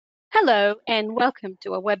Hello, and welcome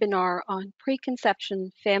to a webinar on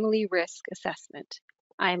preconception family risk assessment.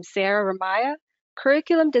 I am Sarah Ramaya,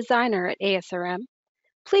 curriculum designer at ASRM.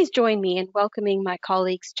 Please join me in welcoming my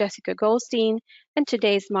colleagues Jessica Goldstein and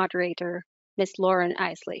today's moderator, Ms. Lauren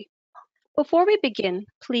Isley. Before we begin,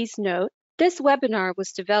 please note this webinar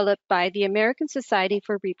was developed by the American Society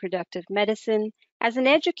for Reproductive Medicine as an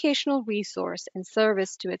educational resource and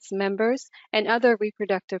service to its members and other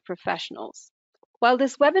reproductive professionals. While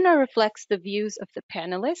this webinar reflects the views of the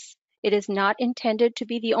panelists, it is not intended to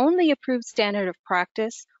be the only approved standard of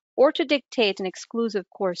practice or to dictate an exclusive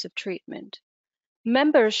course of treatment.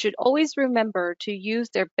 Members should always remember to use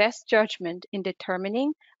their best judgment in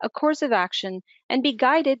determining a course of action and be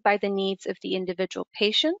guided by the needs of the individual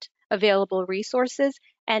patient, available resources,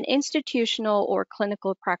 and institutional or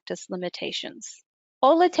clinical practice limitations.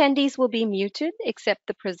 All attendees will be muted except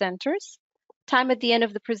the presenters. Time at the end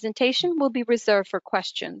of the presentation will be reserved for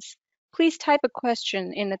questions. Please type a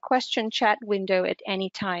question in the question chat window at any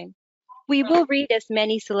time. We will read as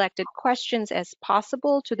many selected questions as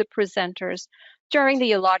possible to the presenters during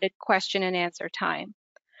the allotted question and answer time.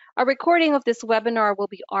 A recording of this webinar will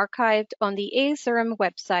be archived on the ASRM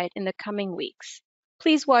website in the coming weeks.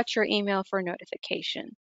 Please watch your email for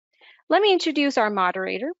notification. Let me introduce our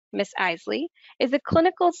moderator. Ms. Isley is a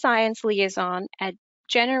clinical science liaison at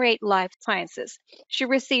Generate Life Sciences. She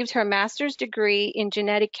received her master's degree in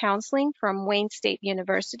genetic counseling from Wayne State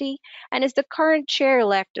University and is the current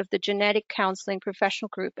chair-elect of the Genetic Counseling Professional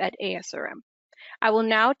Group at ASRM. I will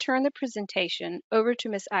now turn the presentation over to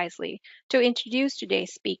Ms. Isley to introduce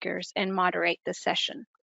today's speakers and moderate the session.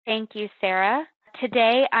 Thank you, Sarah.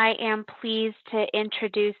 Today, I am pleased to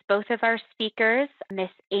introduce both of our speakers, Ms.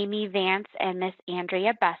 Amy Vance and Ms.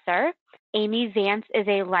 Andrea Besser. Amy Vance is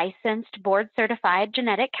a licensed board-certified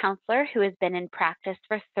genetic counselor who has been in practice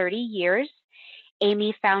for 30 years.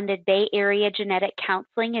 Amy founded Bay Area Genetic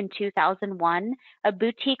Counseling in 2001, a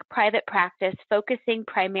boutique private practice focusing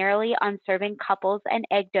primarily on serving couples and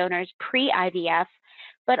egg donors pre-IVF,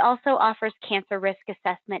 but also offers cancer risk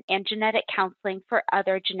assessment and genetic counseling for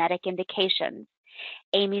other genetic indications.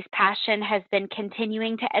 Amy's passion has been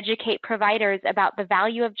continuing to educate providers about the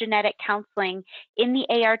value of genetic counseling in the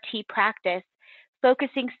ART practice,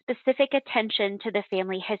 focusing specific attention to the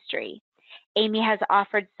family history. Amy has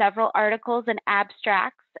offered several articles and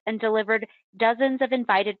abstracts and delivered dozens of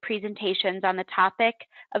invited presentations on the topic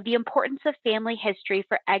of the importance of family history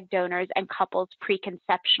for egg donors and couples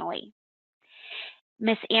preconceptionally.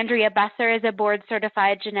 Ms. Andrea Besser is a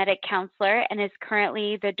board-certified genetic counselor and is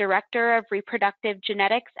currently the Director of Reproductive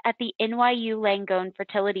Genetics at the NYU Langone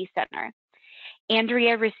Fertility Center.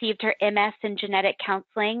 Andrea received her MS in genetic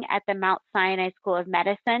counseling at the Mount Sinai School of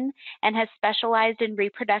Medicine and has specialized in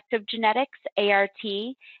reproductive genetics, ART,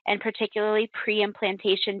 and particularly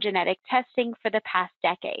pre-implantation genetic testing for the past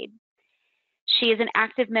decade. She is an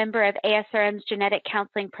active member of ASRM's Genetic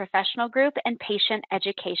Counseling Professional Group and Patient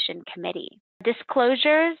Education Committee.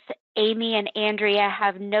 Disclosures: Amy and Andrea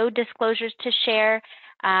have no disclosures to share.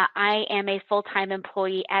 I am a full-time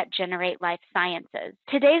employee at Generate Life Sciences.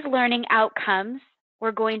 Today's learning outcomes,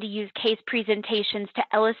 we're going to use case presentations to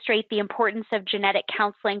illustrate the importance of genetic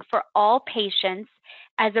counseling for all patients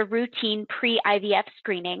as a routine pre-IVF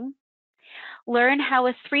screening. Learn how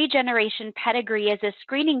a 3-generation pedigree as a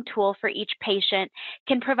screening tool for each patient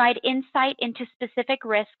can provide insight into specific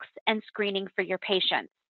risks and screening for your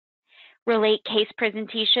patients. Relate case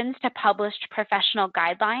presentations to published professional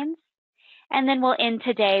guidelines. And then we'll end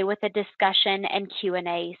today with a discussion and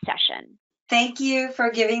Q&A session. Thank you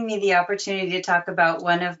for giving me the opportunity to talk about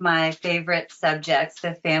one of my favorite subjects,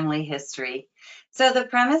 the family history. So the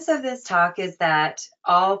premise of this talk is that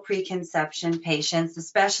all preconception patients,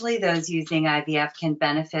 especially those using IVF, can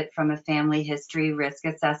benefit from a family history risk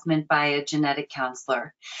assessment by a genetic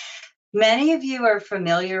counselor. Many of you are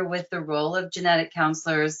familiar with the role of genetic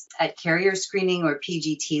counselors at carrier screening or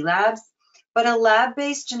PGT labs, but a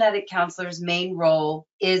lab-based genetic counselor's main role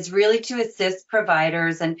is really to assist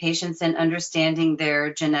providers and patients in understanding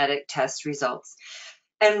their genetic test results.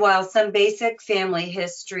 And while some basic family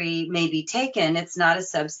history may be taken, it's not a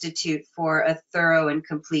substitute for a thorough and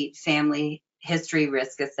complete family history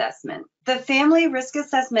risk assessment. The family risk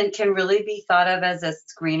assessment can really be thought of as a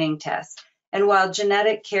screening test. And while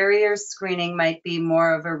genetic carrier screening might be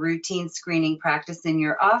more of a routine screening practice in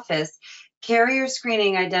your office, carrier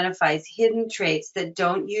screening identifies hidden traits that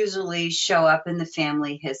don't usually show up in the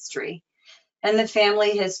family history. And the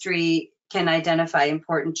family history can identify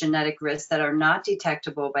important genetic risks that are not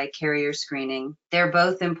detectable by carrier screening. They're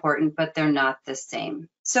both important, but they're not the same.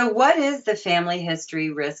 So what is the family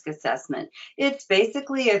history risk assessment? It's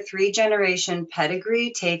basically a 3-generation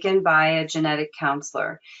pedigree taken by a genetic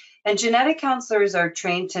counselor. And genetic counselors are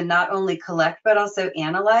trained to not only collect, but also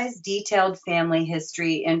analyze detailed family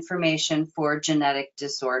history information for genetic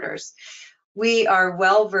disorders. We are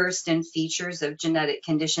well versed in features of genetic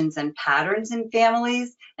conditions and patterns in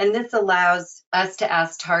families, and this allows us to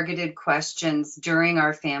ask targeted questions during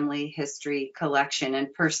our family history collection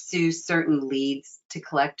and pursue certain leads to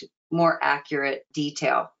collect more accurate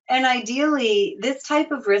detail. And ideally, this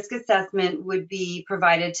type of risk assessment would be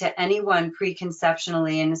provided to anyone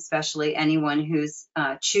preconceptionally, and especially anyone who's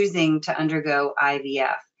choosing to undergo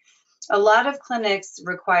IVF. A lot of clinics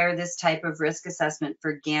require this type of risk assessment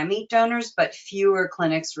for gamete donors, but fewer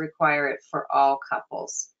clinics require it for all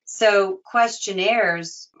couples. So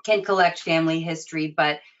questionnaires can collect family history,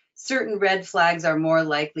 but certain red flags are more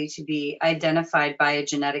likely to be identified by a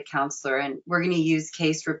genetic counselor, and we're going to use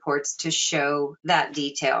case reports to show that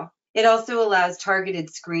detail. It also allows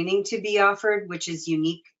targeted screening to be offered, which is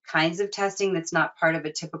unique kinds of testing that's not part of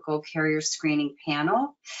a typical carrier screening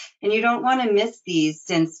panel. And you don't want to miss these,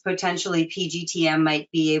 since potentially PGTM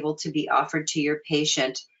might be able to be offered to your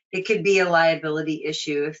patient. It could be a liability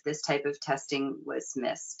issue if this type of testing was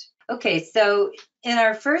missed. Okay, so in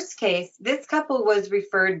our first case, this couple was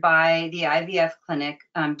referred by the IVF clinic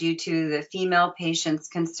due to the female patient's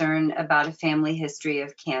concern about a family history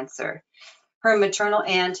of cancer. Her maternal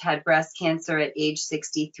aunt had breast cancer at age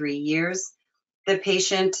 63 years. The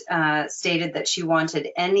patient stated that she wanted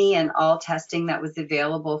any and all testing that was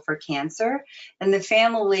available for cancer, and the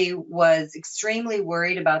family was extremely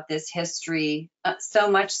worried about this history, so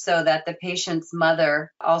much so that the patient's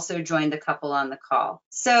mother also joined the couple on the call.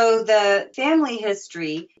 So the family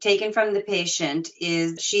history taken from the patient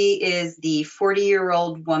is she is the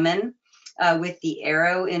 40-year-old woman with the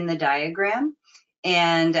arrow in the diagram.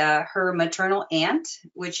 And her maternal aunt,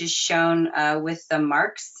 which is shown with the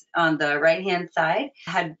marks on the right-hand side,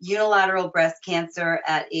 had unilateral breast cancer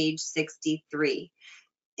at age 63.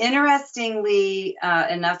 Interestingly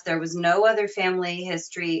enough, there was no other family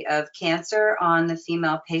history of cancer on the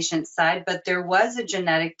female patient's side, but there was a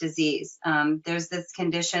genetic disease. There's this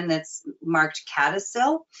condition that's marked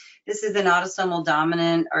CADASIL. This is an autosomal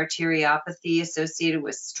dominant arteriopathy associated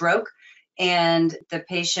with stroke, and the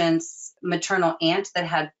patient's maternal aunt that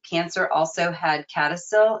had cancer also had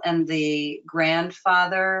CADASIL, and the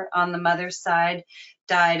grandfather on the mother's side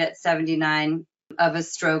died at 79 of a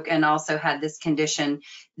stroke and also had this condition.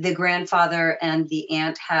 The grandfather and the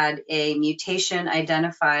aunt had a mutation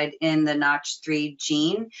identified in the NOTCH3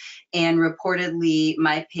 gene, and reportedly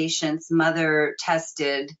my patient's mother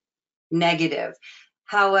tested negative.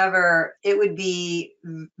 However, it would be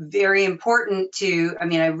very important to, I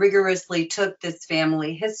rigorously took this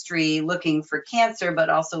family history looking for cancer, but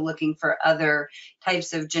also looking for other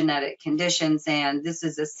types of genetic conditions. And this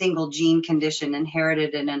is a single gene condition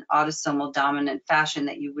inherited in an autosomal dominant fashion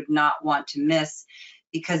that you would not want to miss,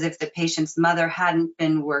 because if the patient's mother hadn't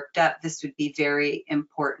been worked up, this would be very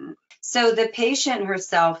important. So the patient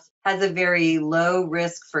herself has a very low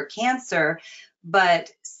risk for cancer,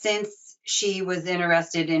 but since she was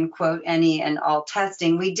interested in, quote, any and all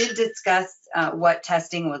testing, we did discuss what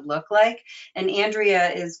testing would look like. And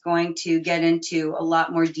Andrea is going to get into a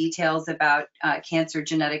lot more details about cancer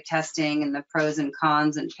genetic testing and the pros and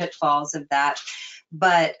cons and pitfalls of that.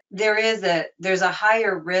 But there's a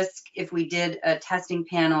higher risk if we did a testing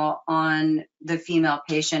panel on the female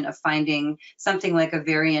patient of finding something like a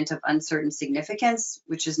variant of uncertain significance,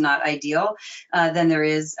 which is not ideal, than there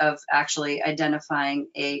is of actually identifying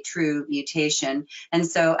a true mutation. And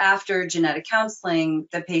so after genetic counseling,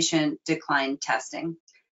 the patient declined testing.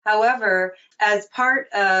 However, as part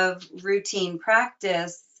of routine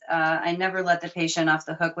practice, I never let the patient off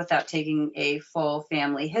the hook without taking a full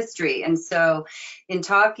family history. And so in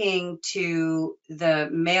talking to the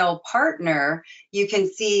male partner, you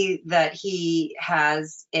can see that he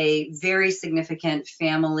has a very significant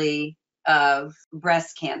family of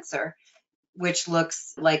breast cancer, which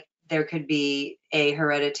looks like there could be a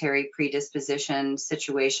hereditary predisposition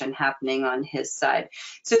situation happening on his side.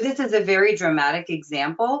 So this is a very dramatic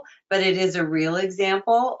example, but it is a real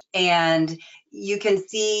example. And you can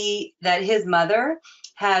see that his mother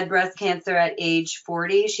had breast cancer at age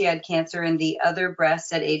 40. She had cancer in the other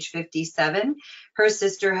breast at age 57. Her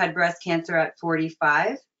sister had breast cancer at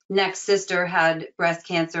 45. Next sister had breast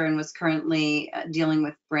cancer and was currently dealing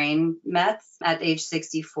with brain mets at age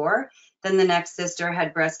 64. Then the next sister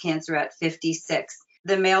had breast cancer at 56.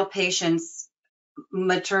 The male patient's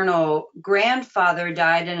maternal grandfather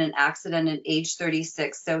died in an accident at age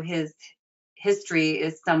 36, so his history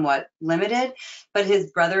is somewhat limited, but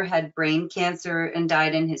his brother had brain cancer and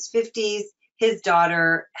died in his 50s. His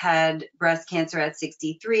daughter had breast cancer at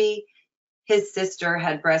 63. His sister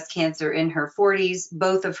had breast cancer in her 40s.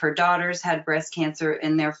 Both of her daughters had breast cancer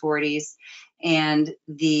in their 40s. And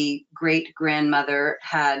the great-grandmother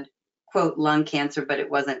had, quote, lung cancer, but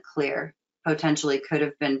it wasn't clear. Potentially could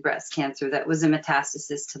have been breast cancer that was a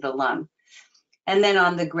metastasis to the lung. And then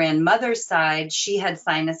on the grandmother's side, she had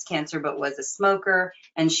sinus cancer but was a smoker,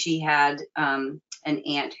 and she had an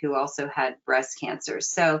aunt who also had breast cancer.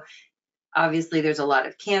 So obviously there's a lot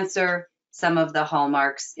of cancer. Some of the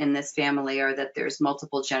hallmarks in this family are that there's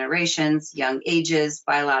multiple generations, young ages,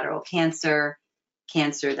 bilateral cancer,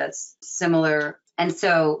 cancer that's similar. And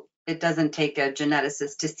so it doesn't take a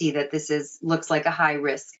geneticist to see that this looks like a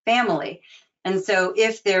high-risk family. And so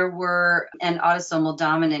if there were an autosomal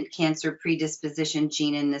dominant cancer predisposition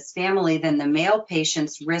gene in this family, then the male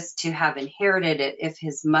patient's risk to have inherited it, if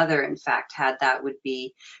his mother in fact had that, would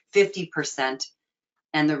be 50%,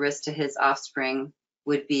 and the risk to his offspring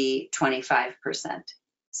would be 25%.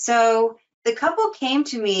 So the couple came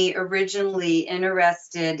to me originally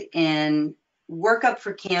interested in workup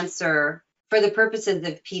for cancer for the purposes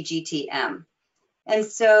of PGTM. And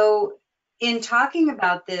so in talking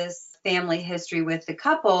about this family history with the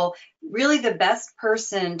couple, really the best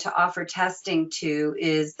person to offer testing to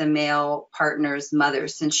is the male partner's mother,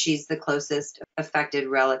 since she's the closest affected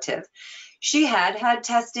relative. She had had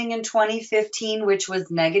testing in 2015, which was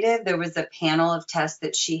negative. There was a panel of tests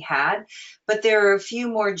that she had, but there are a few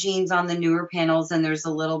more genes on the newer panels, and there's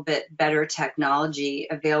a little bit better technology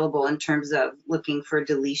available in terms of looking for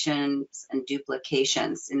deletions and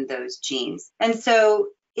duplications in those genes. And so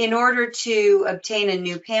in order to obtain a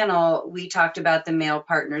new panel, we talked about the male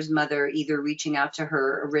partner's mother either reaching out to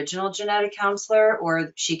her original genetic counselor,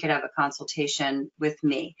 or she could have a consultation with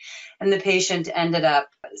me. And the patient ended up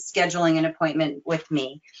scheduling an appointment with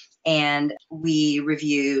me, and we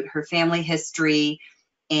reviewed her family history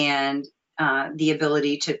and the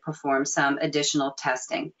ability to perform some additional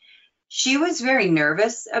testing. She was very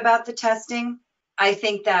nervous about the testing. I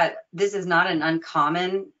think that this is not an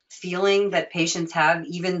uncommon feeling that patients have,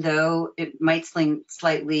 even though it might seem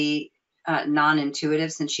slightly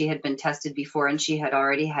non-intuitive, since she had been tested before and she had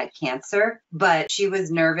already had cancer. But she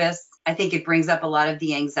was nervous. I think it brings up a lot of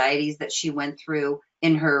the anxieties that she went through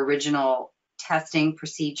in her original testing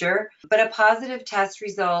procedure. But a positive test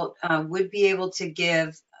result would be able to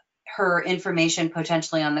give her information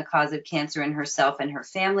potentially on the cause of cancer in herself and her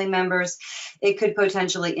family members. It could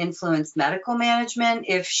potentially influence medical management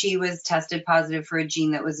if she was tested positive for a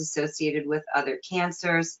gene that was associated with other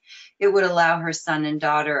cancers. It would allow her son and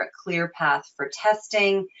daughter a clear path for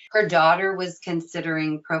testing. Her daughter was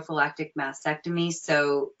considering prophylactic mastectomy,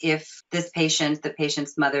 so if this patient, the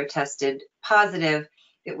patient's mother, tested positive,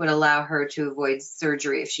 it would allow her to avoid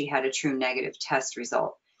surgery if she had a true negative test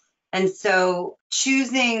result. And so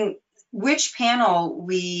choosing which panel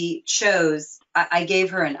we chose, I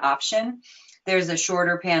gave her an option. There's a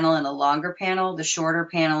shorter panel and a longer panel. The shorter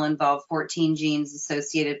panel involved 14 genes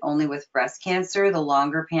associated only with breast cancer. The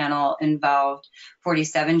longer panel involved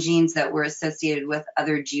 47 genes that were associated with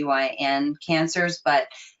other GYN cancers, but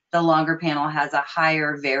the longer panel has a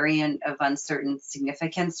higher variant of uncertain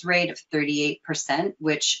significance rate of 38%,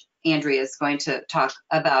 which Andrea is going to talk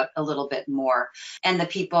about a little bit more. And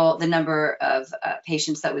the number of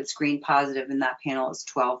patients that would screen positive in that panel is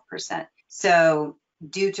 12%. So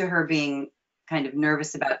due to her being kind of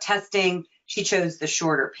nervous about testing, she chose the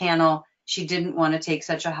shorter panel. She didn't want to take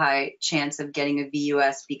such a high chance of getting a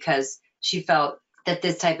VUS because she felt that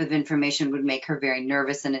this type of information would make her very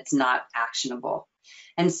nervous and it's not actionable.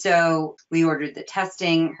 And so we ordered the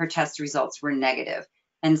testing. Her test results were negative.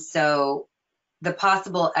 And so the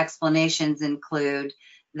possible explanations include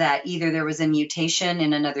that either there was a mutation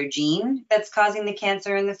in another gene that's causing the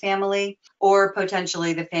cancer in the family, or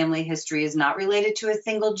potentially the family history is not related to a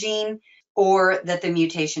single gene, or that the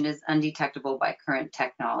mutation is undetectable by current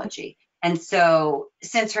technology. And so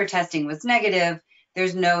since her testing was negative,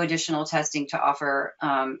 there's no additional testing to offer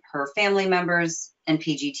her family members, and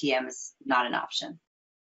PGTM is not an option.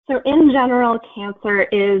 So in general, cancer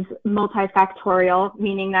is multifactorial,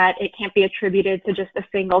 meaning that it can't be attributed to just a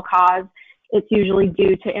single cause. It's usually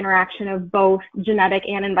due to interaction of both genetic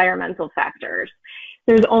and environmental factors.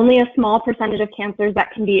 There's only a small percentage of cancers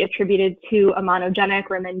that can be attributed to a monogenic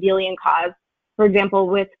or Mendelian cause. For example,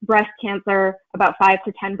 with breast cancer, about 5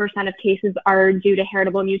 to 10% of cases are due to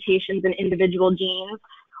heritable mutations in individual genes,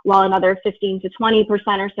 while another 15 to 20%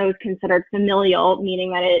 or so is considered familial,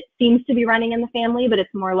 meaning that it seems to be running in the family, but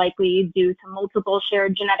it's more likely due to multiple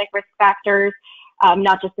shared genetic risk factors,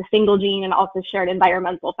 not just a single gene, and also shared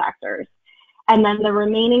environmental factors. And then the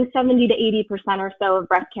remaining 70 to 80% or so of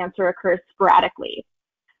breast cancer occurs sporadically.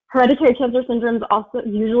 Hereditary cancer syndromes also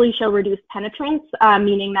usually show reduced penetrance,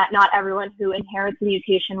 meaning that not everyone who inherits a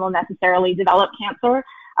mutation will necessarily develop cancer.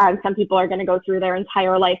 Some people are going to go through their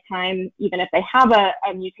entire lifetime, even if they have a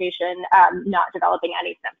mutation, not developing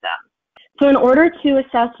any symptoms. So in order to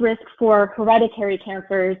assess risk for hereditary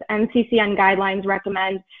cancers, NCCN guidelines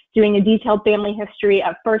recommend doing a detailed family history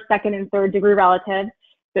of first, second, and third degree relatives,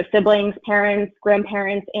 so siblings, parents,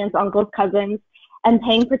 grandparents, aunts, uncles, cousins, and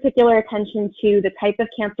paying particular attention to the type of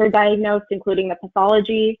cancer diagnosed, including the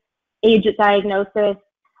pathology, age at diagnosis,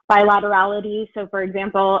 bilaterality. So for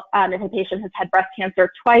example, if a patient has had breast cancer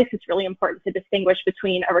twice, it's really important to distinguish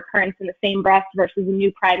between a recurrence in the same breast versus a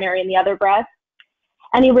new primary in the other breast.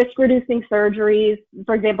 Any risk-reducing surgeries,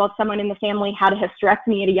 for example, if someone in the family had a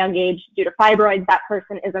hysterectomy at a young age due to fibroids, that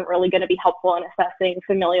person isn't really going to be helpful in assessing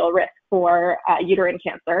familial risk for uterine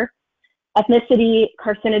cancer. Ethnicity,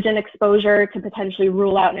 carcinogen exposure to potentially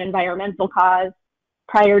rule out an environmental cause,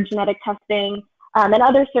 prior genetic testing, and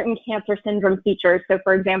other certain cancer syndrome features. So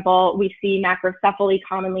for example, we see macrocephaly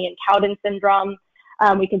commonly in Cowden syndrome.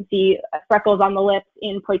 We can see freckles on the lips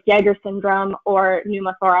in Poised syndrome or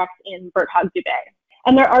pneumothorax in Birt-Hogg-Dubé.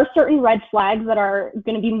 And there are certain red flags that are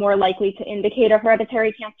going to be more likely to indicate a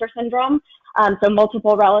hereditary cancer syndrome. So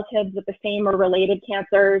multiple relatives with the same or related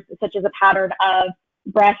cancers, such as a pattern of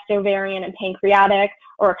breast, ovarian, and pancreatic,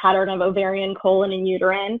 or a pattern of ovarian, colon, and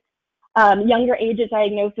uterine. Younger age at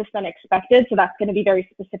diagnosis than expected, so that's going to be very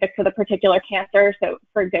specific to the particular cancer. So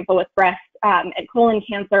for example, with breast and colon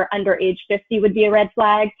cancer, under age 50 would be a red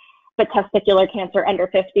flag, but testicular cancer under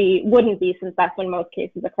 50 wouldn't be, since that's when most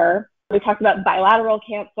cases occur. We talked about bilateral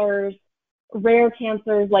cancers, rare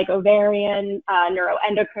cancers like ovarian,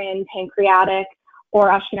 neuroendocrine, pancreatic, or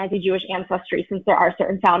Ashkenazi Jewish ancestry, since there are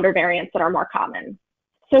certain founder variants that are more common.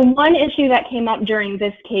 So one issue that came up during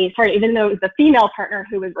this case, even though it was the female partner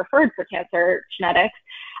who was referred for cancer genetics,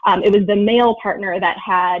 it was the male partner that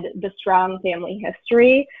had the strong family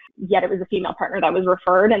history, yet it was a female partner that was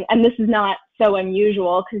referred. And this is not so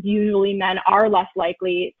unusual, because usually men are less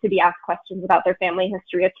likely to be asked questions about their family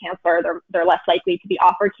history of cancer. They're less likely to be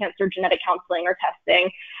offered cancer genetic counseling or testing.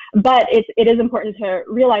 But it is important to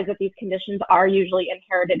realize that these conditions are usually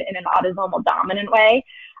inherited in an autosomal dominant way.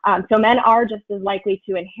 So men are just as likely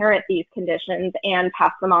to inherit these conditions and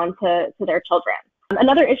pass them on to their children.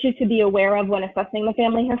 Another issue to be aware of when assessing the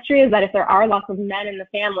family history is that if there are lots of men in the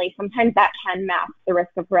family, sometimes that can mask the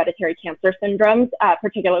risk of hereditary cancer syndromes,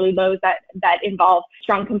 particularly those that involve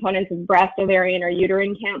strong components of breast, ovarian, or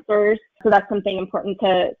uterine cancers. So that's something important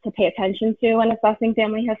to pay attention to when assessing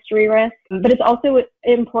family history risk. But it's also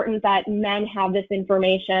important that men have this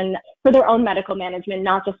information for their own medical management,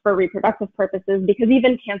 not just for reproductive purposes, because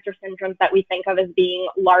even cancer syndromes that we think of as being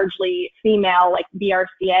largely female, like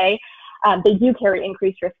BRCA, they do carry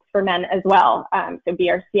increased risks for men as well. So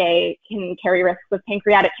BRCA can carry risks with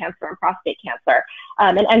pancreatic cancer and prostate cancer.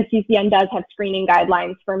 And NCCN does have screening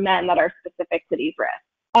guidelines for men that are specific to these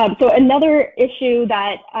risks. So another issue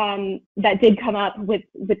that did come up with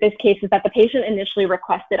this case is that the patient initially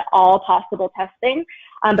requested all possible testing,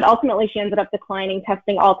 but ultimately she ended up declining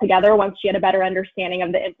testing altogether once she had a better understanding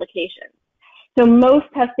of the implications. So most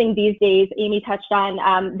testing these days, Amy touched on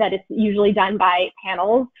that it's usually done by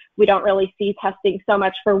panels. We don't really see testing so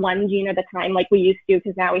much for one gene at a time like we used to,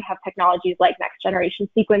 because now we have technologies like next generation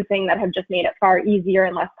sequencing that have just made it far easier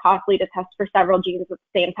and less costly to test for several genes at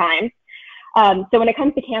the same time. So when it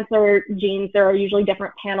comes to cancer genes, there are usually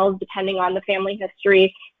different panels depending on the family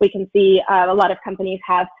history. We can see a lot of companies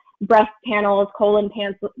have breast panels, colon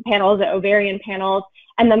panels, ovarian panels,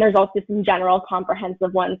 and then there's also some general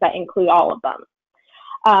comprehensive ones that include all of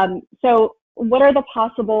them. So what are the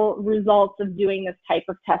possible results of doing this type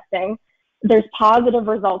of testing? There's positive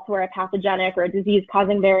results where a pathogenic or a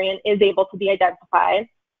disease-causing variant is able to be identified.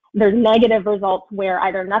 There's negative results where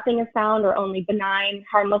either nothing is found or only benign,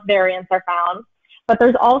 harmless variants are found. But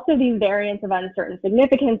there's also these variants of uncertain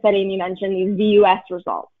significance that Amy mentioned, these VUS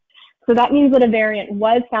results. So that means that a variant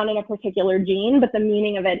was found in a particular gene, but the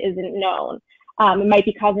meaning of it isn't known. It might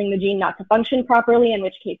be causing the gene not to function properly, in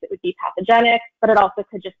which case it would be pathogenic, but it also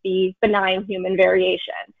could just be benign human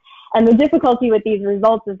variation. And the difficulty with these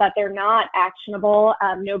results is that they're not actionable.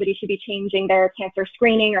 Nobody should be changing their cancer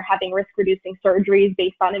screening or having risk-reducing surgeries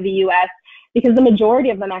based on a VUS, because the majority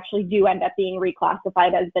of them actually do end up being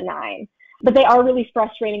reclassified as benign. But they are really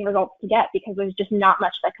frustrating results to get because there's just not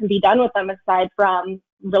much that can be done with them aside from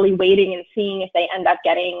really waiting and seeing if they end up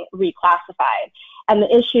getting reclassified. And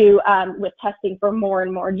the issue with testing for more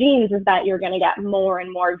and more genes is that you're going to get more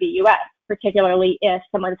and more VUS, particularly if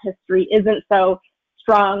someone's history isn't so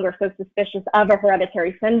strong or so suspicious of a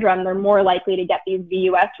hereditary syndrome. They're more likely to get these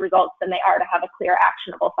VUS results than they are to have a clear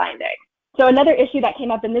actionable finding. So another issue that came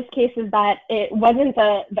up in this case is that it wasn't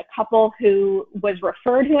the couple who was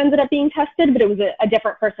referred who ended up being tested, but it was a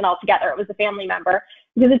different person altogether. It was a family member,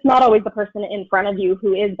 because it's not always the person in front of you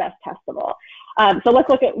who is best testable. So let's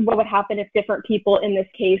look at what would happen if different people in this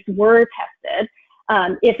case were tested.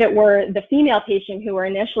 If it were the female patient who were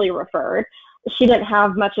initially referred, she didn't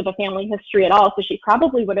have much of a family history at all, so she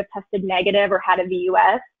probably would have tested negative or had a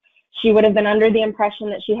VUS. She would have been under the impression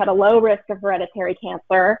that she had a low risk of hereditary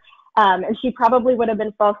cancer. And she probably would have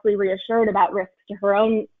been falsely reassured about risks to her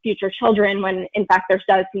own future children when, in fact, there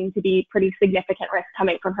does seem to be pretty significant risk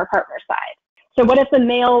coming from her partner's side. So what if the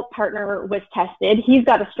male partner was tested? He's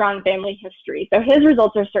got a strong family history, so his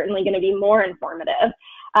results are certainly going to be more informative.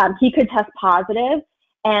 He could test positive,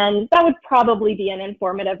 and that would probably be an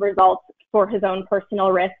informative result for his own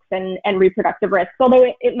personal risks and reproductive risks,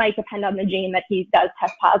 although it might depend on the gene that he does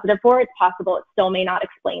test positive for. It's possible it still may not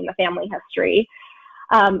explain the family history.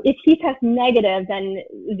 If he tests negative, then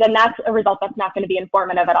that's a result that's not going to be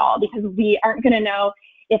informative at all, because we aren't going to know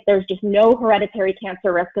if there's just no hereditary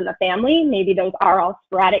cancer risk in the family. Maybe those are all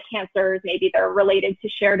sporadic cancers. Maybe they're related to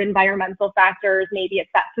shared environmental factors. Maybe it's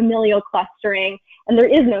that familial clustering and there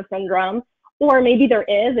is no syndrome, or maybe there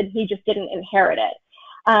is and he just didn't inherit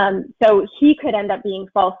it. So he could end up being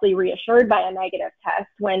falsely reassured by a negative test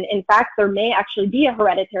when in fact there may actually be a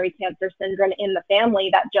hereditary cancer syndrome in the family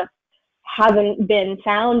that just hasn't been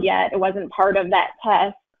found yet. It wasn't part of that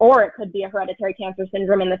test. Or it could be a hereditary cancer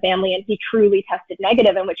syndrome in the family and he truly tested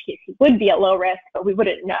negative, in which case he would be at low risk, but we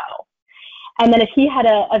wouldn't know. And then if he had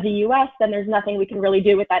a VUS, then there's nothing we can really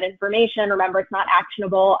do with that information. Remember, it's not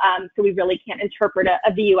actionable, so we really can't interpret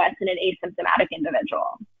a VUS in an asymptomatic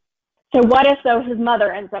individual. So what if, though, his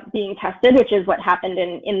mother ends up being tested, which is what happened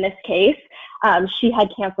in this case? She had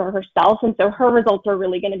cancer herself, and so her results are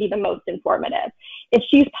really going to be the most informative. If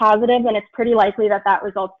she's positive, then it's pretty likely that that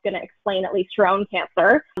result's going to explain at least her own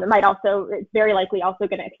cancer. It's very likely also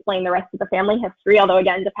going to explain the rest of the family history, although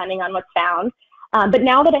again, depending on what's found. But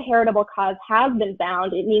now that a heritable cause has been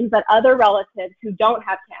found, it means that other relatives who don't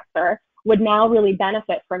have cancer would now really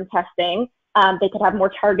benefit from testing. They could have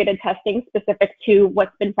more targeted testing specific to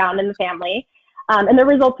what's been found in the family. And the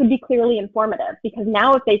results would be clearly informative, because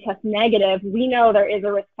now if they test negative, we know there is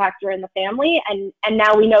a risk factor in the family, and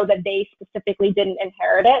now we know that they specifically didn't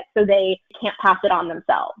inherit it, so they can't pass it on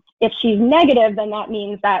themselves. If she's negative, then that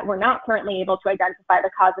means that we're not currently able to identify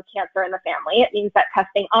the cause of cancer in the family. It means that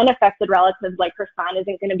testing unaffected relatives like her son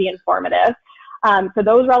isn't going to be informative. So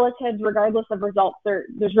those relatives, regardless of results,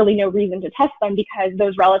 there's really no reason to test them, because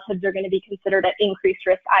those relatives are going to be considered at increased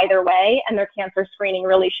risk either way, and their cancer screening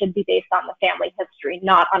really should be based on the family history,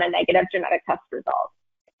 not on a negative genetic test result.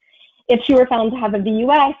 If she were found to have a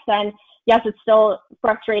VUS, then yes, it's still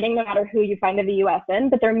frustrating no matter who you find a VUS in,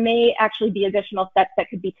 but there may actually be additional steps that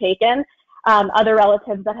could be taken. Other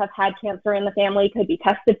relatives that have had cancer in the family could be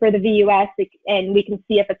tested for the VUS, and we can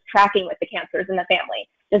see if it's tracking with the cancers in the family.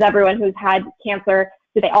 Does everyone who's had cancer,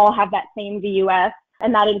 do they all have that same VUS?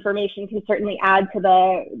 And that information can certainly add to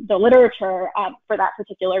the literature for that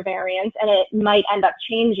particular variant, and it might end up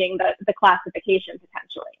changing the classification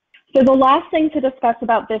potentially. So the last thing to discuss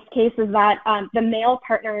about this case is that the male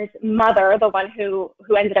partner's mother, the one who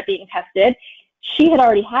ended up being tested, she had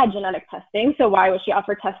already had genetic testing, so why was she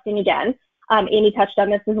offered testing again? Amy touched on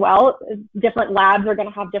this as well. Different labs are going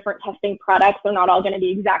to have different testing products. They're not all going to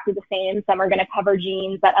be exactly the same. Some are going to cover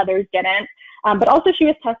genes that others didn't. But also she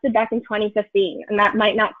was tested back in 2015, and that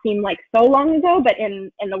might not seem like so long ago, but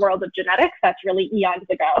in the world of genetics, that's really eons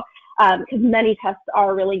ago, because many tests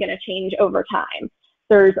are really going to change over time.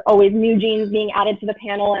 There's always new genes being added to the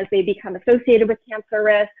panel as they become associated with cancer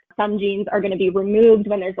risk. Some genes are going to be removed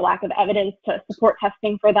when there's a lack of evidence to support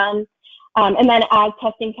testing for them. And then as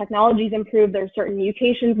testing technologies improve, there's certain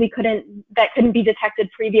mutations that couldn't be detected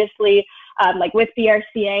previously. Like with BRCA,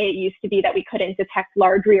 it used to be that we couldn't detect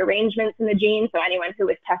large rearrangements in the gene. So anyone who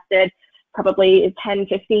was tested probably 10,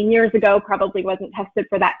 15 years ago probably wasn't tested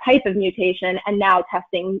for that type of mutation. And now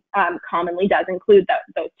testing commonly does include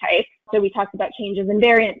those types. So we talked about changes in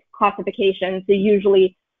variant classification. So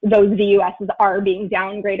usually those VUSs are being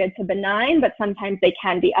downgraded to benign, but sometimes they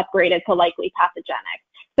can be upgraded to likely pathogenic.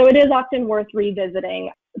 So it is often worth revisiting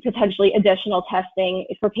potentially additional testing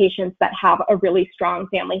for patients that have a really strong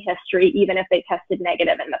family history, even if they tested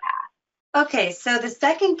negative in the past. Okay, so the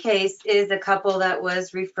second case is a couple that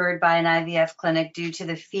was referred by an IVF clinic due to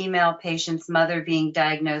the female patient's mother being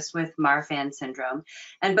diagnosed with Marfan syndrome.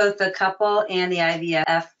 And both the couple and the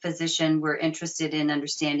IVF physician were interested in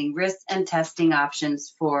understanding risks and testing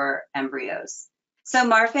options for embryos. So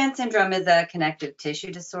Marfan syndrome is a connective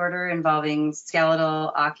tissue disorder involving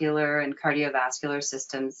skeletal, ocular, and cardiovascular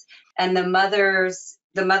systems. And the mother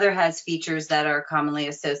has features that are commonly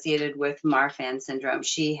associated with Marfan syndrome.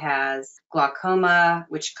 She has glaucoma,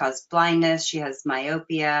 which causes blindness. She has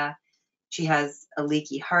myopia. She has a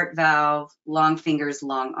leaky heart valve, long fingers,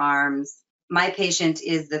 long arms. My patient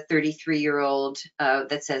is the 33-year-old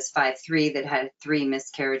that says 5'3", that had 3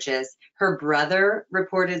 miscarriages. Her brother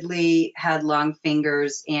reportedly had long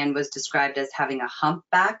fingers and was described as having a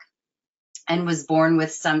humpback and was born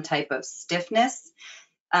with some type of stiffness.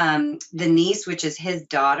 The niece, which is his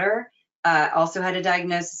daughter, also had a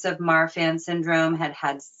diagnosis of Marfan syndrome,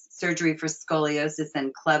 had surgery for scoliosis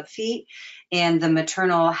and club feet, and the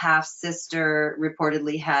maternal half-sister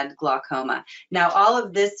reportedly had glaucoma. Now, all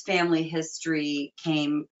of this family history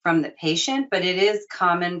came from the patient, but it is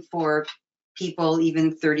common for people,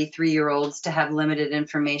 even 33-year-olds, to have limited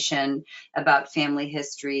information about family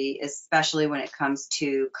history, especially when it comes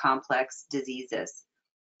to complex diseases.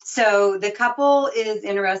 So the couple is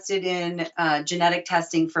interested in genetic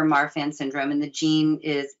testing for Marfan syndrome, and the gene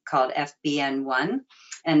is called FBN1,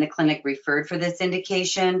 and the clinic referred for this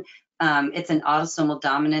indication. It's an autosomal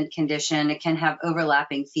dominant condition. It can have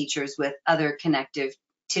overlapping features with other connective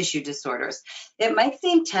tissue disorders. It might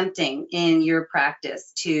seem tempting in your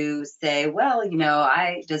practice to say, well,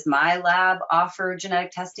 does my lab offer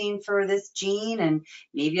genetic testing for this gene? And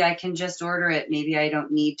maybe I can just order it. Maybe I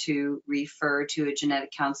don't need to refer to a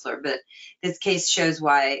genetic counselor. But this case shows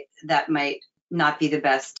why that might not be the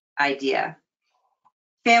best idea.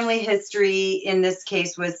 Family history in this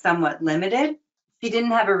case was somewhat limited. She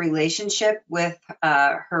didn't have a relationship with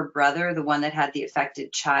her brother, the one that had the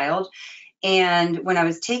affected child. And when I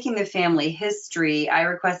was taking the family history, I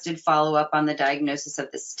requested follow-up on the diagnosis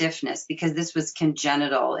of the stiffness because this was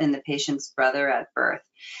congenital in the patient's brother at birth.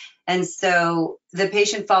 And so the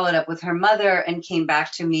patient followed up with her mother and came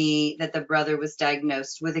back to me that the brother was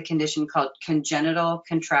diagnosed with a condition called congenital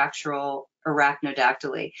contractural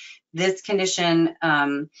arachnodactyly. This condition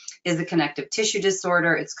is a connective tissue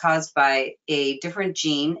disorder. It's caused by a different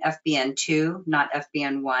gene, FBN2, not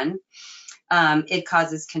FBN1. It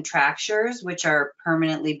causes contractures, which are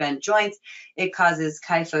permanently bent joints. It causes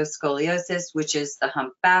kyphoscoliosis, which is the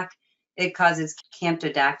humpback. It causes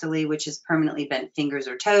camptodactyly, which is permanently bent fingers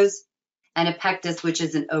or toes, and a pectus, which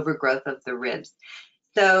is an overgrowth of the ribs.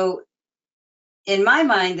 So in my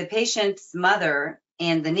mind, the patient's mother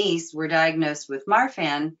and the niece were diagnosed with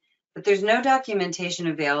Marfan, but there's no documentation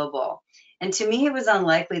available. And to me, it was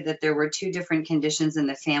unlikely that there were 2 different conditions in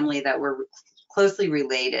the family that were closely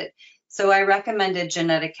related. So I recommended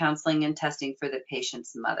genetic counseling and testing for the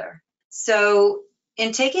patient's mother. So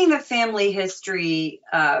in taking the family history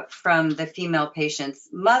from the female patient's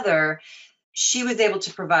mother, she was able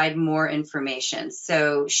to provide more information.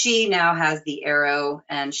 So she now has the arrow,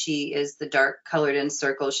 and she is the dark colored in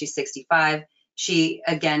circle. She's 65. She,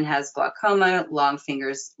 again, has glaucoma, long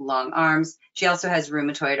fingers, long arms. She also has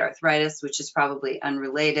rheumatoid arthritis, which is probably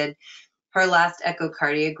unrelated. Her last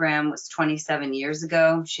echocardiogram was 27 years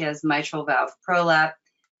ago. She has mitral valve prolapse,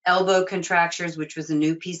 elbow contractures, which was a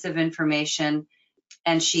new piece of information,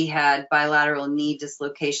 and she had bilateral knee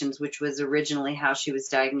dislocations, which was originally how she was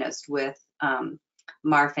diagnosed with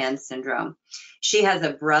Marfan syndrome. She has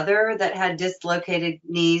a brother that had dislocated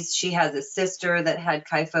knees. She has a sister that had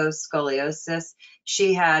kyphoscoliosis.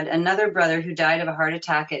 She had another brother who died of a heart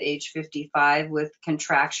attack at age 55 with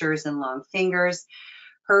contractures and long fingers.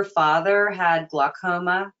 Her father had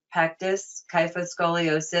glaucoma, pectus,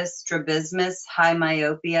 kyphoscoliosis, strabismus, high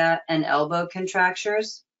myopia, and elbow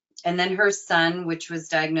contractures. And then her son, which was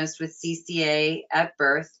diagnosed with CCA at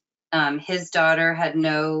birth, his daughter had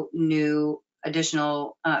no new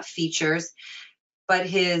additional features, but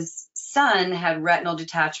his son had retinal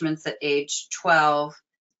detachments at age 12,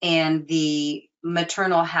 and the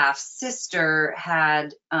maternal half-sister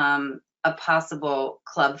had a possible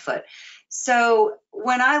clubfoot. So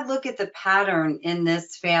when I look at the pattern in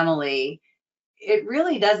this family, it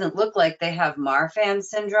really doesn't look like they have Marfan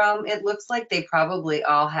syndrome. It looks like they probably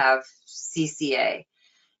all have CCA.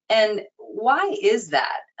 And why is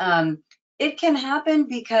that? It can happen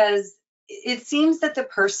because it seems that the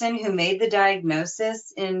person who made the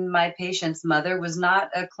diagnosis in my patient's mother was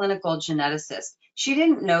not a clinical geneticist. She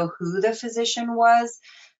didn't know who the physician was,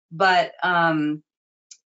 but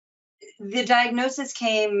the diagnosis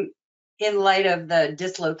came in light of the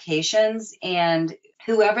dislocations, and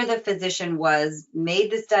whoever the physician was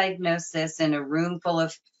made this diagnosis in a room full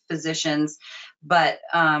of physicians, but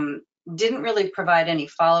didn't really provide any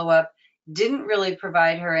follow-up, didn't really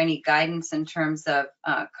provide her any guidance in terms of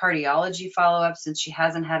cardiology follow-up, since she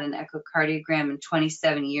hasn't had an echocardiogram in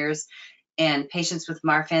 27 years, and patients with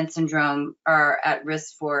Marfan syndrome are at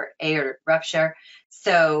risk for aortic rupture.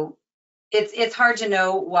 So it's hard to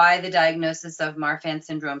know why the diagnosis of Marfan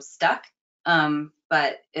syndrome stuck,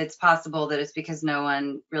 but it's possible that it's because no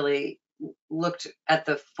one really looked at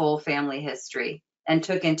the full family history and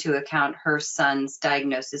took into account her son's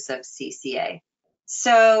diagnosis of CCA.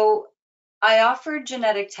 So I offered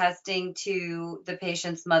genetic testing to the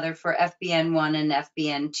patient's mother for FBN1 and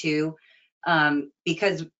FBN2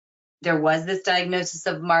 because there was this diagnosis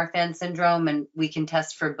of Marfan syndrome, and we can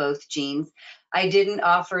test for both genes. I didn't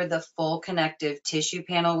offer the full connective tissue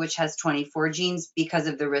panel, which has 24 genes, because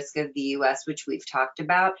of the risk of the US, which we've talked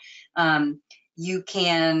about.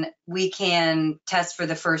 We can test for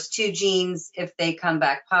the first 2 genes. If they come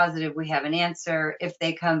back positive, we have an answer. If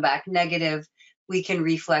they come back negative, we can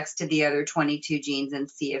reflex to the other 22 genes and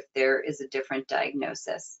see if there is a different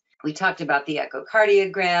diagnosis. We talked about the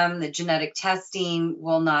echocardiogram. The genetic testing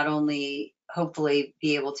will not only hopefully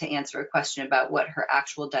be able to answer a question about what her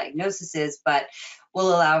actual diagnosis is, but will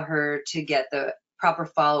allow her to get the proper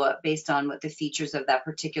follow-up based on what the features of that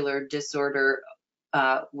particular disorder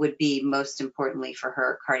would be, most importantly for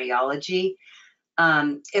her cardiology.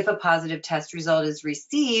 If a positive test result is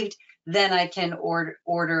received, then I can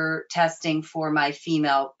order testing for my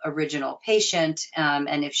female original patient.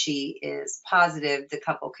 And if she is positive, the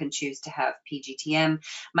couple can choose to have PGTM.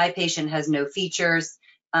 My patient has no features,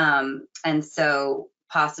 and so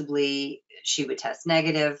possibly she would test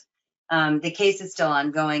negative. The case is still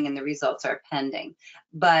ongoing and the results are pending.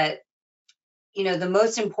 But, you know, the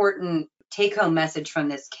most important take-home message from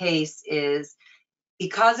this case is,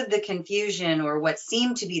 because of the confusion, or what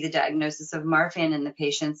seemed to be the diagnosis of Marfan in the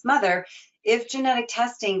patient's mother, if genetic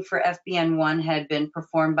testing for FBN1 had been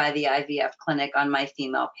performed by the IVF clinic on my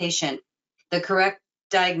female patient, the correct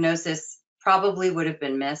diagnosis probably would have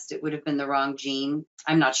been missed. It would have been the wrong gene.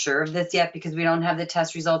 I'm not sure of this yet because we don't have the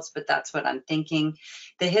test results, but that's what I'm thinking.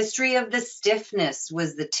 The history of the stiffness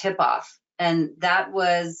was the tip-off, and that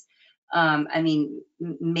was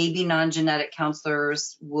maybe non-genetic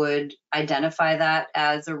counselors would identify that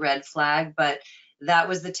as a red flag, but that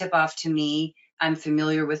was the tip-off to me. I'm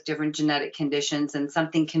familiar with different genetic conditions, and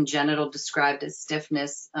something congenital described as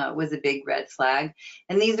stiffness was a big red flag.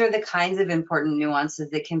 And these are the kinds of important nuances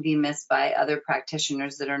that can be missed by other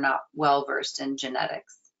practitioners that are not well-versed in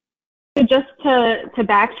genetics. So just to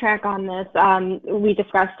backtrack on this, we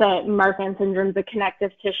discussed that Marfan syndrome is a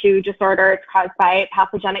connective tissue disorder. It's caused by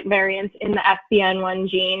pathogenic variants in the FBN1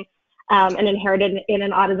 gene and inherited in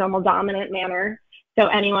an autosomal dominant manner. So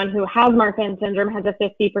anyone who has Marfan syndrome has a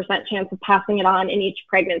 50% chance of passing it on in each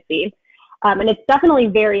pregnancy. And it's definitely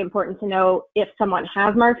very important to know if someone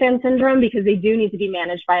has Marfan syndrome, because they do need to be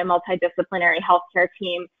managed by a multidisciplinary healthcare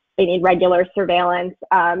team. They need regular surveillance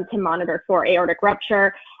to monitor for aortic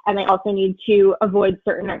rupture, and they also need to avoid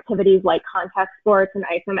certain activities like contact sports and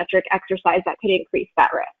isometric exercise that could increase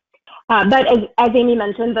that risk. But as Amy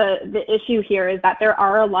mentioned, the issue here is that there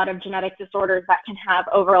are a lot of genetic disorders that can have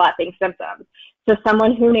overlapping symptoms. So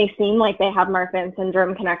someone who may seem like they have Marfan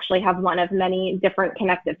syndrome can actually have one of many different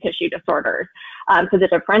connective tissue disorders. So the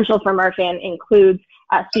differential for Marfan includes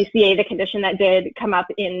CCA, the condition that did come up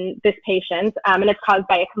in this patient, and it's caused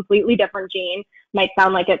by a completely different gene. Might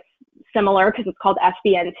sound like it's similar because it's called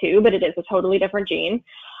FBN2, but it is a totally different gene.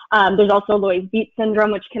 There's also Loeys-Dietz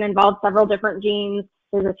syndrome, which can involve several different genes.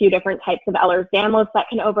 There's a few different types of Ehlers-Danlos that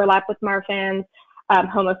can overlap with Marfan's,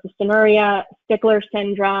 homocystinuria, Stickler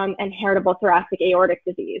syndrome, and heritable thoracic aortic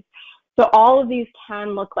disease. So all of these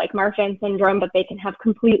can look like Marfan syndrome, but they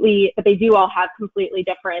do all have completely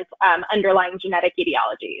different underlying genetic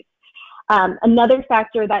etiologies. Another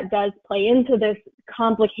factor that does play into this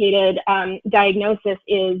complicated diagnosis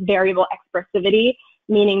is variable expressivity,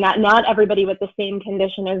 meaning that not everybody with the same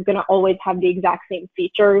condition is going to always have the exact same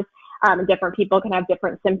features. Different people can have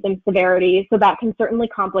different symptom severity, so that can certainly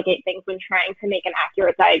complicate things when trying to make an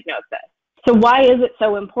accurate diagnosis. So why is it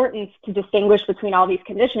so important to distinguish between all these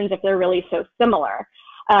conditions if they're really so similar?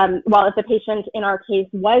 Well, if the patient in our case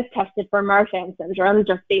was tested for Marfan syndrome,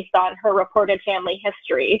 just based on her reported family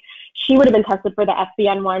history, she would have been tested for the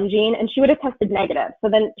FBN1 gene, and she would have tested negative. So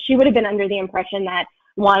then she would have been under the impression that,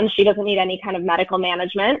 one, she doesn't need any kind of medical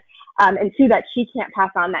management, and two, that she can't pass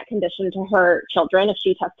on that condition to her children if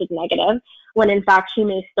she tested negative, when in fact she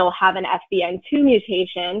may still have an FBN2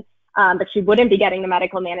 mutation, but she wouldn't be getting the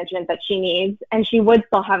medical management that she needs, and she would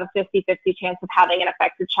still have a 50-50 chance of having an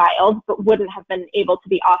affected child, but wouldn't have been able to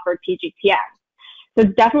be offered PGTN. So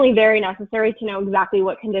it's definitely very necessary to know exactly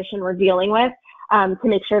what condition we're dealing with to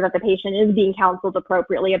make sure that the patient is being counseled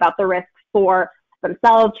appropriately about the risks for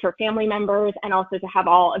themselves, for family members, and also to have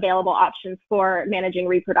all available options for managing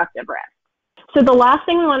reproductive risk. So the last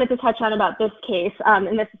thing we wanted to touch on about this case,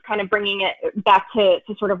 and this is kind of bringing it back to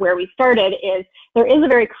sort of where we started, is there is a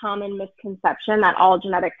very common misconception that all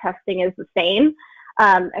genetic testing is the same.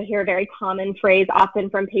 I hear a very common phrase often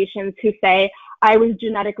from patients who say, I was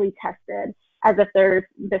genetically tested, as if there's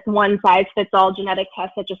this one-size-fits-all genetic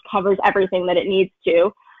test that just covers everything that it needs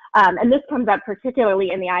to. And this comes up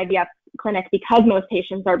particularly in the IVF clinic because most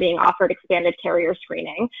patients are being offered expanded carrier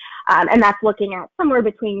screening. And that's looking at somewhere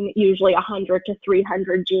between usually 100 to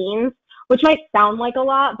 300 genes, which might sound like a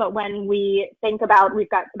lot, but when we think about, we've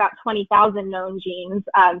got about 20,000 known genes.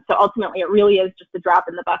 So ultimately it really is just a drop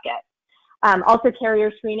in the bucket. Also,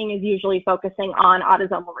 carrier screening is usually focusing on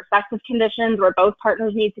autosomal recessive conditions where both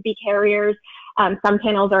partners need to be carriers. Some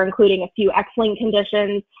panels are including a few X-linked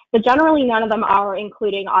conditions, but generally none of them are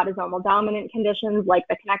including autosomal dominant conditions like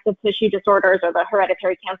the connective tissue disorders or the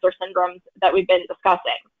hereditary cancer syndromes that we've been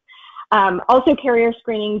discussing. Also, carrier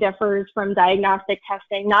screening differs from diagnostic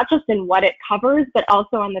testing, not just in what it covers, but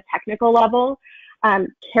also on the technical level.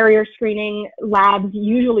 Carrier screening labs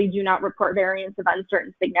usually do not report variants of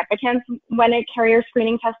uncertain significance when a carrier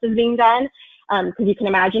screening test is being done. Because you can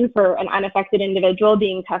imagine for an unaffected individual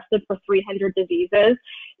being tested for 300 diseases,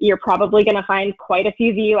 you're probably going to find quite a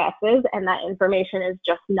few VUSs, and that information is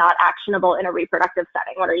just not actionable in a reproductive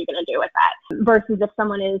setting. What are you going to do with that? Versus if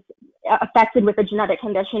someone is affected with a genetic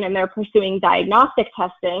condition and they're pursuing diagnostic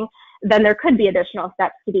testing, then there could be additional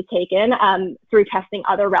steps to be taken through testing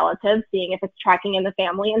other relatives, seeing if it's tracking in the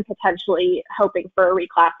family, and potentially hoping for a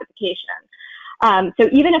reclassification. So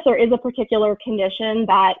even if there is a particular condition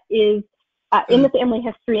that is in the family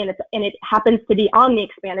history and it happens to be on the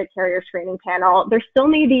expanded carrier screening panel, there still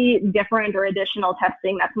may be different or additional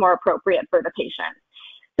testing that's more appropriate for the patient.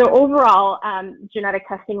 So overall, genetic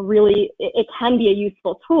testing really, it can be a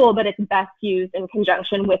useful tool, but it's best used in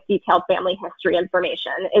conjunction with detailed family history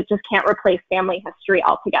information. It just can't replace family history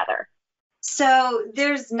altogether. So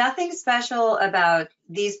there's nothing special about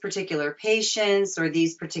these particular patients or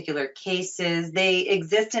these particular cases. They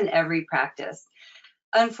exist in every practice.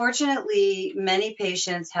 Unfortunately, many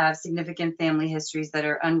patients have significant family histories that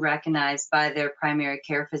are unrecognized by their primary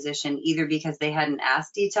care physician, either because they hadn't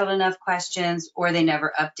asked detailed enough questions or they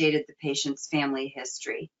never updated the patient's family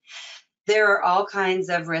history. There are all kinds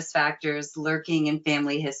of risk factors lurking in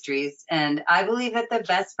family histories, and I believe that the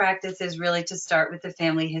best practice is really to start with the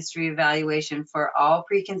family history evaluation for all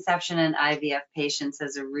preconception and IVF patients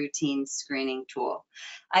as a routine screening tool.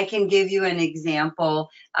 I can give you an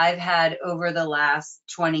example. I've had over the last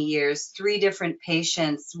 20 years, 3 different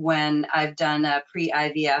patients when I've done a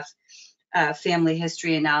pre-IVF family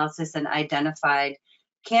history analysis and identified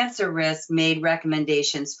cancer risk, made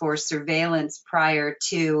recommendations for surveillance prior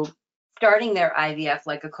to starting their IVF,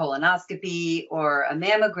 like a colonoscopy or a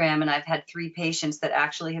mammogram, and I've had 3 patients that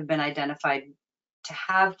actually have been identified to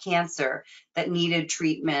have cancer that needed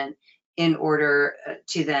treatment in order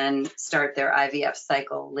to then start their IVF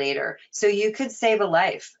cycle later. So you could save a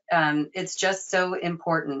life. It's just so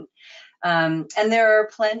important. And there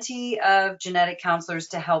are plenty of genetic counselors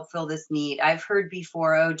to help fill this need. I've heard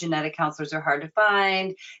before, oh, genetic counselors are hard to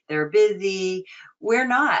find, they're busy. We're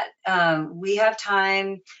not. We have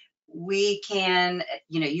time. We can,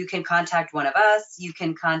 you can contact one of us. You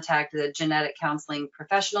can contact the genetic counseling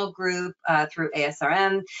professional group through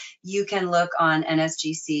ASRM. You can look on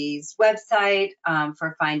NSGC's website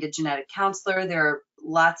for Find a Genetic Counselor. There are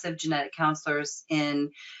lots of genetic counselors in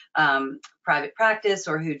private practice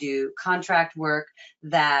or who do contract work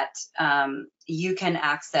that you can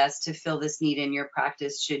access to fill this need in your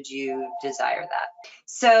practice should you desire that.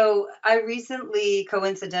 So I recently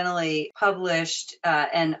coincidentally published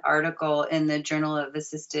an article in the Journal of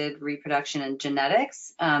Assisted Reproduction and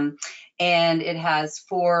Genetics, and it has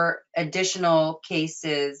 4 additional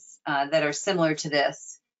cases that are similar to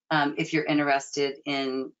this if you're interested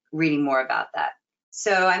in reading more about that.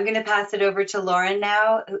 So I'm going to pass it over to Lauren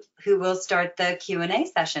now, who will start the Q&A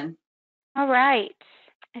session. All right.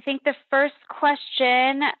 I think the first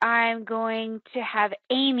question I'm going to have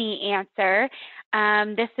Amy answer.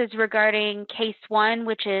 This is regarding case 1,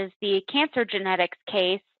 which is the cancer genetics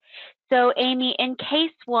case. So Amy, in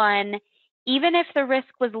case 1, even if the risk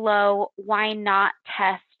was low, why not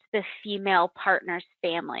test the female partner's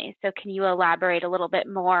family? So can you elaborate a little bit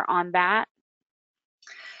more on that?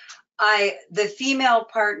 The female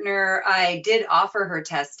partner, I did offer her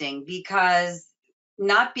testing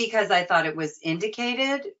not because I thought it was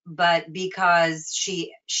indicated, but because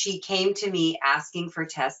she came to me asking for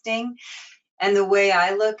testing. And the way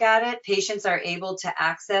I look at it, patients are able to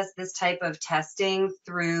access this type of testing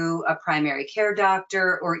through a primary care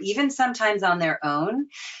doctor or even sometimes on their own.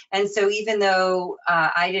 And so even though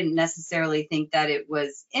I didn't necessarily think that it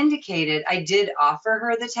was indicated, I did offer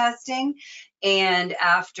her the testing. And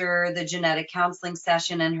after the genetic counseling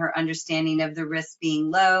session and her understanding of the risk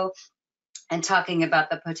being low and talking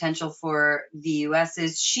about the potential for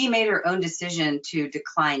VUSs, she made her own decision to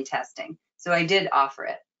decline testing. So I did offer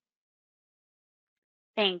it.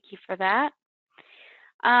 Thank you for that.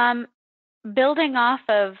 Building off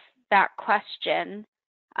of that question,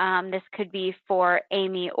 this could be for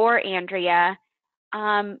Amy or Andrea.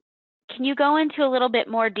 Can you go into a little bit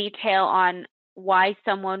more detail on why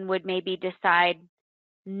someone would maybe decide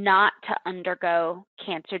not to undergo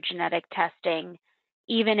cancer genetic testing,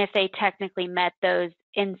 even if they technically met those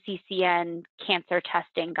NCCN cancer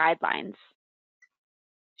testing guidelines?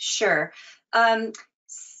 Sure.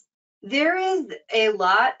 There are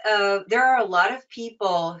a lot of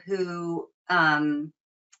people who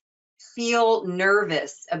feel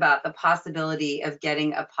nervous about the possibility of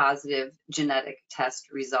getting a positive genetic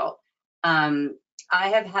test result. I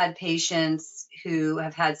have had patients who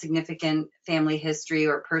have had significant family history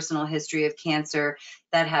or personal history of cancer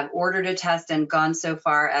that have ordered a test and gone so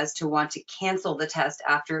far as to want to cancel the test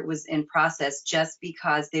after it was in process just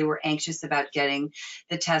because they were anxious about getting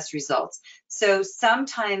the test results. So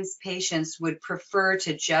sometimes patients would prefer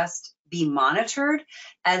to just be monitored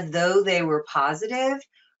as though they were positive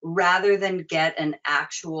rather than get an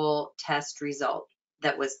actual test result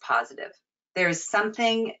that was positive. There's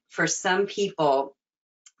something for some people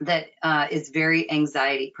that is very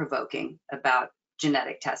anxiety provoking about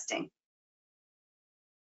genetic testing.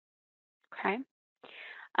 Okay.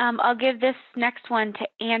 I'll give this next one to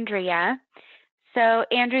Andrea. So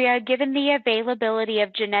Andrea, given the availability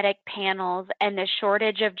of genetic panels and the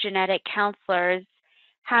shortage of genetic counselors,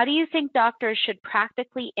 how do you think doctors should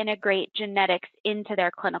practically integrate genetics into their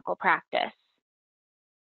clinical practice?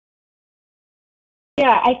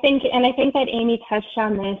 Yeah, I think that Amy touched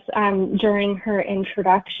on this during her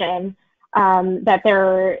introduction, and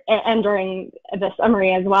during the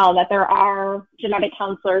summary as well, that there are genetic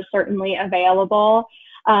counselors certainly available.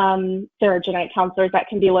 There are genetic counselors that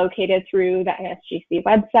can be located through the NSGC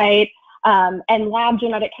website. And lab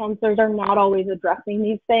genetic counselors are not always addressing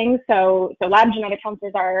these things. So lab genetic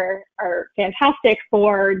counselors are fantastic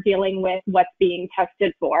for dealing with what's being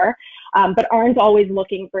tested for, but aren't always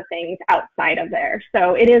looking for things outside of there.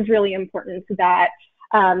 So it is really important that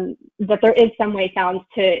there is some way found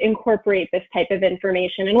to incorporate this type of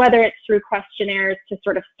information, and whether it's through questionnaires to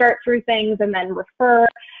sort of start through things and then refer.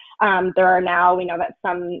 There are now, we know that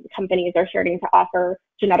some companies are starting to offer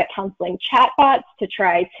genetic counseling chatbots to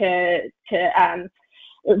try to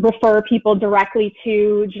refer people directly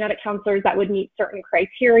to genetic counselors that would meet certain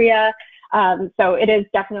criteria. So it is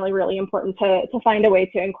definitely really important to find a way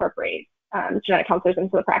to incorporate genetic counselors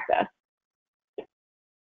into the practice.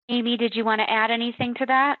 Amy, did you want to add anything to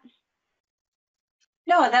that?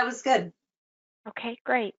 No, that was good. Okay,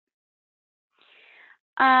 great.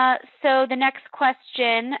 So the next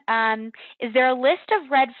question, is there a list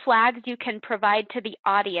of red flags you can provide to the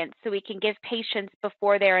audience so we can give patients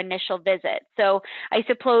before their initial visit? So I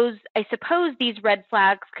suppose these red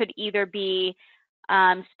flags could either be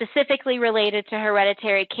specifically related to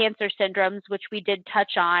hereditary cancer syndromes, which we did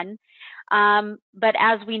touch on. But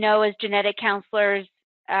as we know as genetic counselors,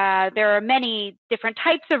 there are many different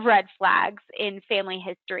types of red flags in family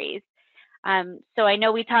histories. So I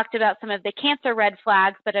know we talked about some of the cancer red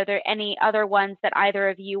flags, but are there any other ones that either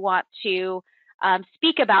of you want to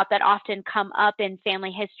speak about that often come up in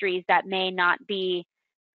family histories that may not be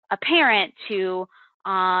apparent to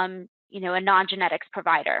a non-genetics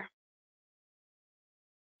provider?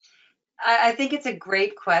 I think it's a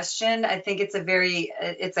great question. I think it's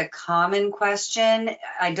a common question.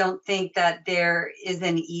 I don't think that there is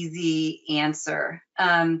an easy answer.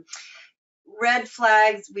 Red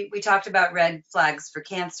flags, we talked about red flags for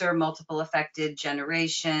cancer, multiple affected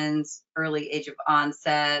generations, early age of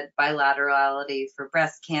onset, bilaterality for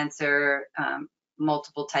breast cancer,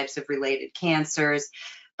 multiple types of related cancers.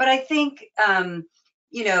 But I think, in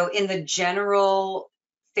the general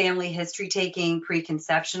family history taking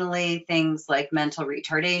preconceptionally, things like mental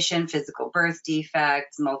retardation, physical birth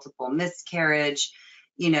defects, multiple miscarriage,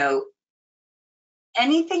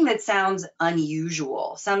 anything that sounds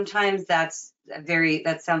unusual. Sometimes that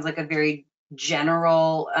sounds like a very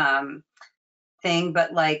general thing,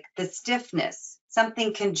 but like the stiffness,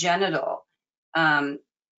 something congenital.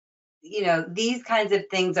 You know, these kinds of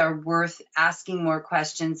things are worth asking more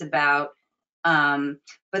questions about,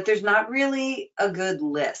 but there's not really a good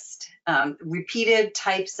list. Repeated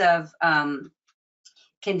types of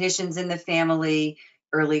conditions in the family,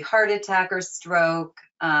 early heart attack or stroke.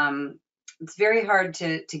 It's very hard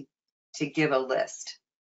to give a list.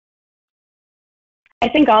 I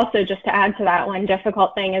think also, just to add to that, one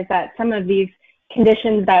difficult thing is that some of these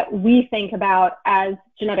conditions that we think about as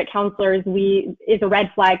genetic counselors is a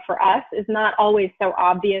red flag for us is not always so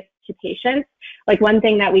obvious to patients. Like, one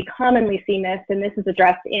thing that we commonly see missed, and this is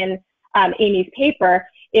addressed in Amy's paper,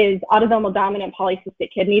 is autosomal dominant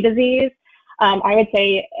polycystic kidney disease. I would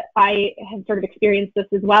say I have sort of experienced this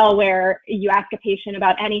as well, where you ask a patient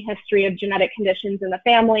about any history of genetic conditions in the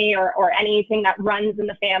family or anything that runs in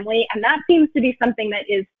the family, and that seems to be something that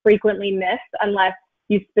is frequently missed unless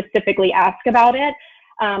you specifically ask about it.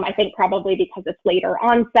 I think probably because it's later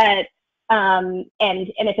onset, and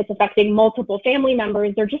if it's affecting multiple family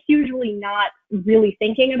members, they're just usually not really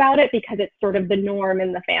thinking about it because it's sort of the norm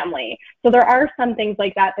in the family. So there are some things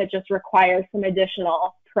like that that just require some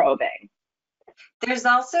additional probing. There's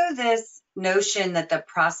also this notion that the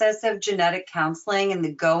process of genetic counseling and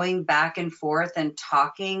the going back and forth and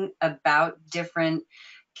talking about different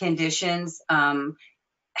conditions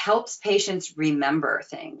helps patients remember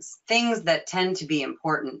things that tend to be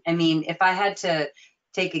important. I mean, if I had to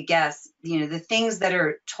take a guess, you know, the things that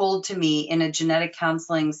are told to me in a genetic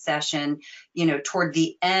counseling session, you know, toward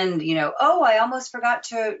the end, you know, oh, I almost forgot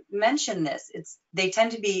to mention this. They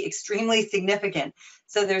tend to be extremely significant.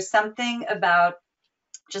 So there's something about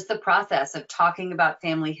just the process of talking about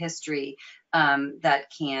family history that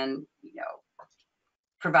can, you know,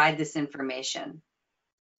 provide this information.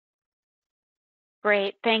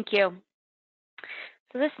 Great, thank you.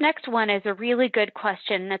 So this next one is a really good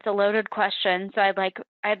question. It's a loaded question, so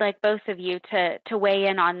I'd like both of you to weigh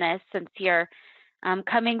in on this, since you're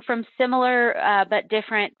coming from similar but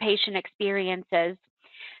different patient experiences.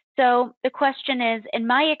 So the question is, in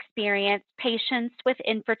my experience, patients with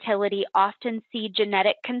infertility often see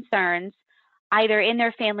genetic concerns, either in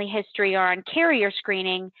their family history or on carrier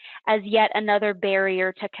screening, as yet another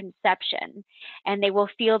barrier to conception. And they will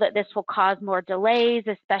feel that this will cause more delays,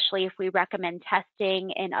 especially if we recommend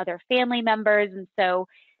testing in other family members. And so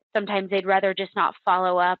sometimes they'd rather just not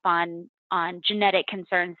follow up on genetic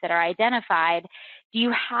concerns that are identified. Do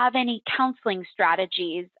you have any counseling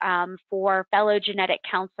strategies for fellow genetic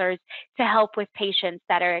counselors to help with patients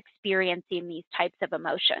that are experiencing these types of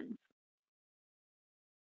emotions?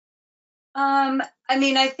 I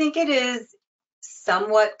mean, I think it is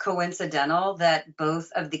somewhat coincidental that both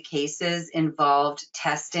of the cases involved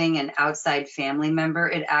testing an outside family member.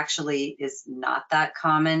 It actually is not that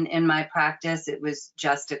common in my practice. It was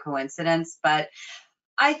just a coincidence. But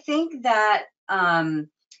I think that,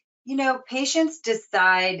 you know, patients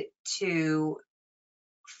decide to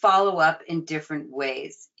follow up in different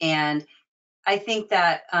ways. And I think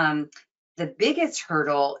that the biggest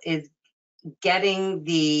hurdle is getting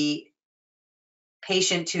the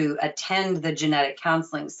patient to attend the genetic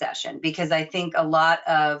counseling session, because I think a lot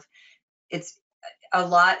of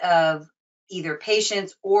either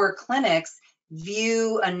patients or clinics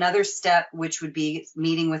view another step, which would be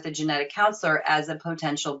meeting with a genetic counselor, as a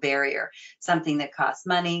potential barrier, something that costs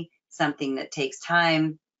money, something that takes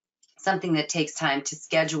time to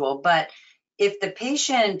schedule. But if the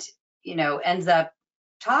patient, you know, ends up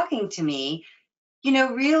talking to me, you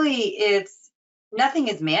know, really nothing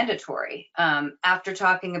is mandatory. After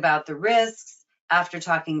talking about the risks, after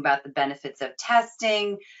talking about the benefits of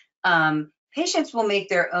testing, patients will make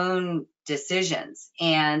their own decisions.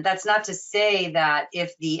 And that's not to say that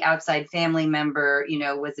if the outside family member, you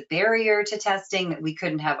know, was a barrier to testing, that we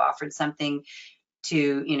couldn't have offered something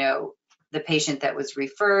to, you know, the patient that was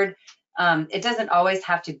referred. It doesn't always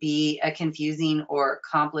have to be a confusing or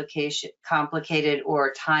complicated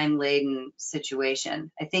or time-laden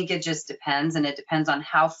situation. I think it just depends, and it depends on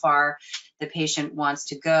how far the patient wants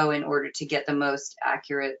to go in order to get the most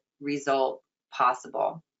accurate result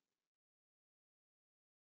possible.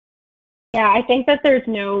 Yeah, I think that there's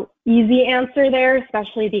no easy answer there,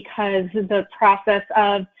 especially because the process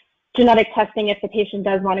of genetic testing, if the patient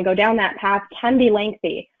does want to go down that path, can be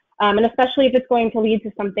lengthy. And especially if it's going to lead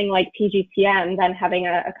to something like PGTM, then having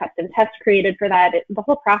a custom test created for that, the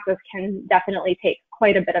whole process can definitely take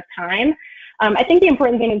quite a bit of time. I think the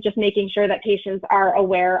important thing is just making sure that patients are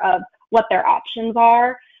aware of what their options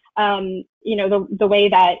are. You know, the way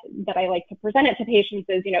that I like to present it to patients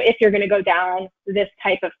is, you know, if you're going to go down this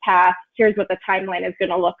type of path, here's what the timeline is going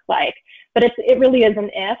to look like. But it really is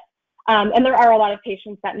an if. And there are a lot of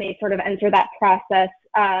patients that may sort of enter that process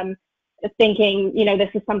thinking, this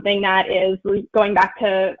is something that is going back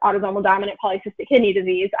to autosomal dominant polycystic kidney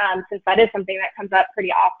disease, since that is something that comes up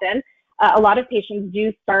pretty often. A lot of patients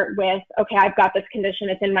do start with, okay, I've got this condition,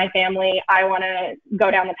 it's in my family, I want to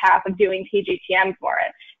go down the path of doing PGTM for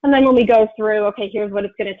it. And then when we go through, okay, here's what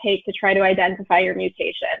it's going to take to try to identify your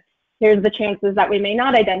mutation. Here's the chances that we may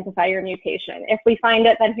not identify your mutation. If we find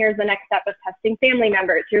it, then here's the next step of testing family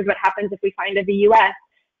members. Here's what happens if we find a VUS.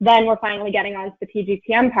 Then we're finally getting on to the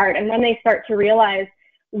PGTM part. And when they start to realize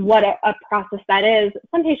what a process that is,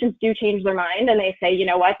 some patients do change their mind and they say, you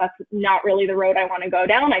know what, that's not really the road I want to go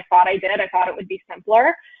down. I thought I did. I thought it would be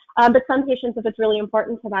simpler. But some patients, if it's really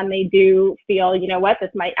important to them, they do feel, you know what, this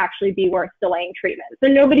might actually be worth delaying treatment. So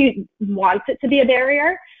nobody wants it to be a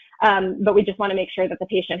barrier, but we just want to make sure that the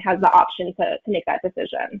patient has the option to make that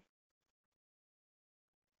decision.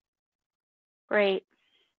 Great.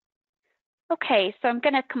 Okay, so I'm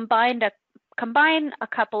going to combine a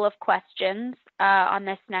couple of questions on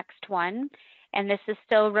this next one, and this is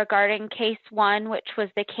still regarding case 1, which was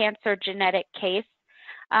the cancer genetic case.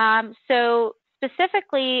 So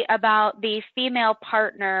specifically about the female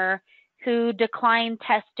partner who declined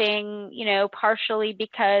testing, partially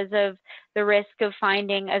because of the risk of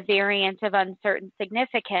finding a variant of uncertain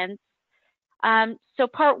significance. So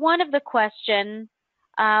part 1 of the question,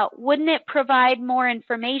 wouldn't it provide more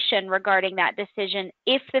information regarding that decision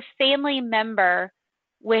if the family member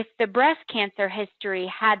with the breast cancer history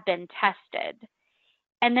had been tested?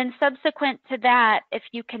 And then subsequent to that, if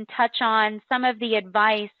you can touch on some of the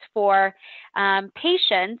advice for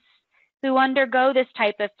patients who undergo this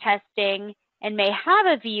type of testing and may have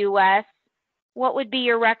a VUS, what would be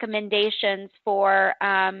your recommendations for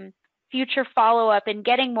future follow-up and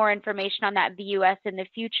getting more information on that VUS in the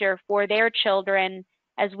future for their children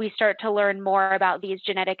as we start to learn more about these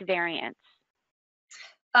genetic variants?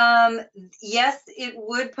 Yes, it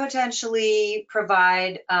would potentially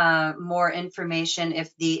provide more information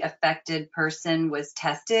if the affected person was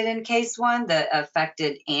tested in case 1, the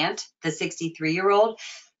affected aunt, the 63-year-old.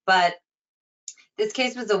 But this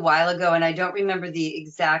case was a while ago, and I don't remember the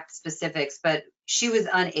exact specifics, but she was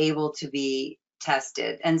unable to be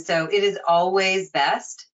tested. And so it is always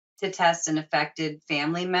best to test an affected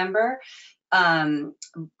family member.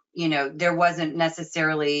 There wasn't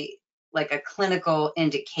necessarily like a clinical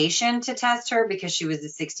indication to test her because she was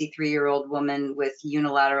a 63-year-old woman with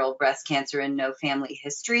unilateral breast cancer and no family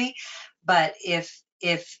history. But if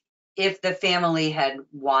the family had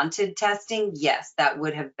wanted testing, yes, that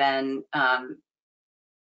would have been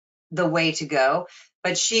the way to go.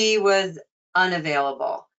 But she was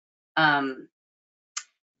unavailable. And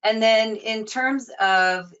then in terms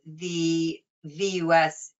of the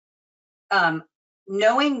VUS,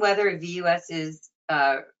 knowing whether a VUS is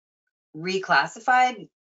reclassified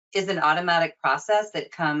is an automatic process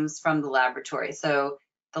that comes from the laboratory. So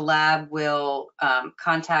the lab will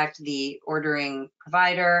contact the ordering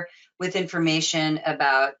provider with information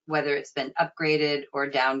about whether it's been upgraded or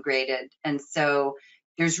downgraded. And so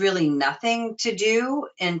there's really nothing to do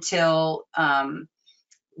until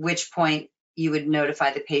which point you would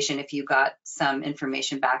notify the patient if you got some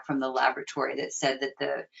information back from the laboratory that said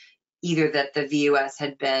that either that the VUS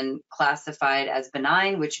had been classified as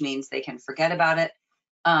benign, which means they can forget about it,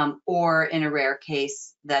 or in a rare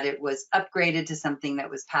case that it was upgraded to something that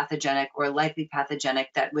was pathogenic or likely pathogenic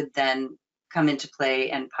that would then come into play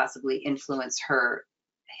and possibly influence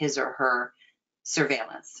his or her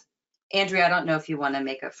surveillance. Andrea, I don't know if you want to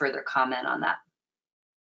make a further comment on that.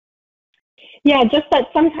 Yeah, just that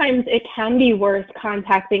sometimes it can be worth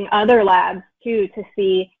contacting other labs too to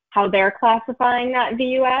see how they're classifying that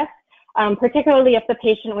VUS. Particularly if the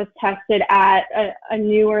patient was tested at a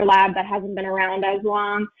newer lab that hasn't been around as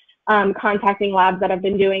long, contacting labs that have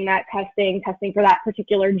been doing that testing for that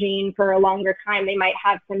particular gene for a longer time. They might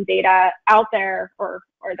have some data out there or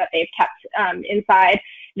that they've kept inside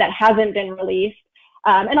that hasn't been released.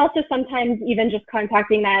 And also sometimes even just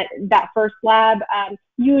contacting that first lab,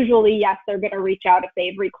 usually, yes, they're going to reach out if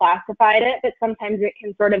they've reclassified it, but sometimes it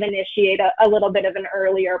can sort of initiate a little bit of an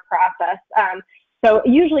earlier process. So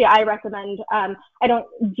usually I recommend, I don't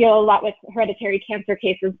deal a lot with hereditary cancer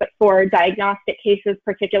cases, but for diagnostic cases,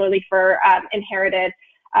 particularly for inherited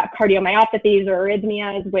cardiomyopathies or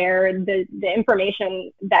arrhythmias where the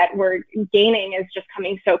information that we're gaining is just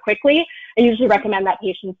coming so quickly, I usually recommend that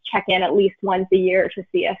patients check in at least once a year to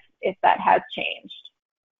see if that has changed.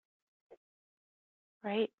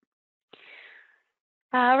 Right.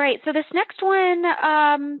 All right, so this next one,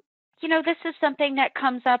 this is something that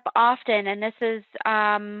comes up often, and this is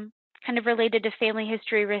kind of related to family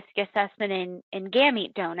history risk assessment in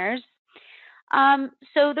gamete donors.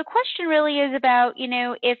 So the question really is about,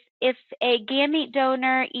 if a gamete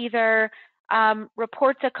donor either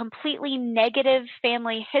reports a completely negative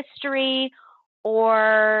family history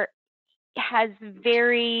or has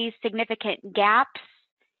very significant gaps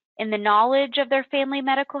in the knowledge of their family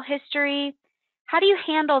medical history, how do you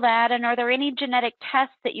handle that? And are there any genetic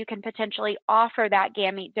tests that you can potentially offer that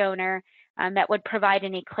gamete donor that would provide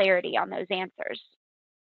any clarity on those answers?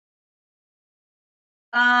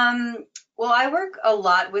 Well, I work a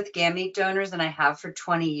lot with gamete donors, and I have for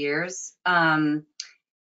 20 years. The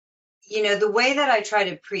way that I try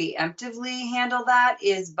to preemptively handle that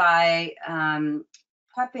is by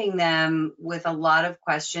prepping them with a lot of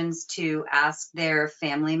questions to ask their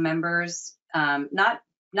family members, not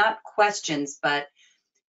questions, but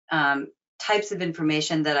types of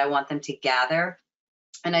information that I want them to gather.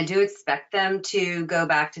 And I do expect them to go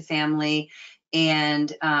back to family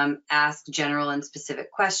and ask general and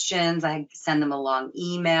specific questions. I send them a long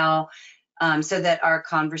email so that our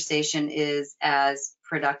conversation is as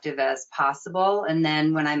productive as possible. And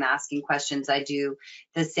then when I'm asking questions, I do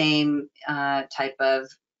the same type of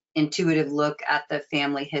intuitive look at the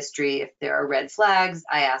family history. If there are red flags,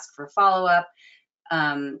 I ask for follow-up.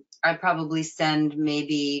 I probably send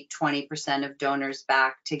maybe 20% of donors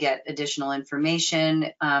back to get additional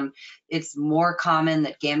information. It's more common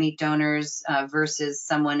that gamete donors versus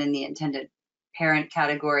someone in the intended parent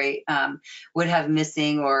category would have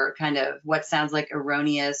missing or kind of what sounds like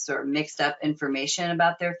erroneous or mixed up information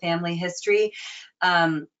about their family history.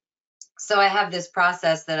 So I have this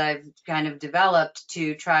process that I've kind of developed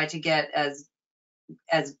to try to get as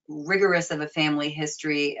rigorous of a family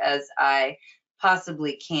history as I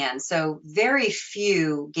possibly can. So very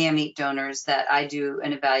few gamete donors that I do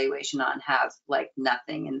an evaluation on have like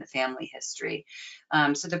nothing in the family history.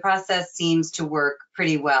 So the process seems to work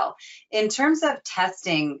pretty well. In terms of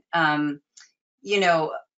testing,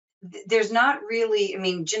 there's not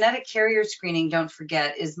really, genetic carrier screening, don't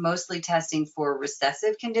forget, is mostly testing for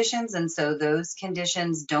recessive conditions. And so those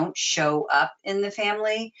conditions don't show up in the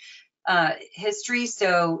family history.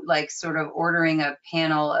 So like sort of ordering a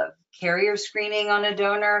panel of carrier screening on a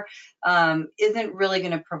donor isn't really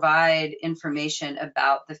going to provide information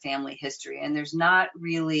about the family history. And there's not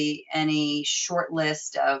really any short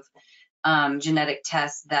list of genetic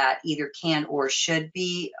tests that either can or should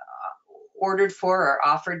be ordered for or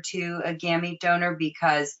offered to a gamete donor,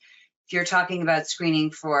 because if you're talking about screening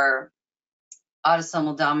for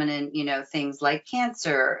autosomal dominant, things like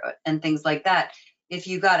cancer and things like that, if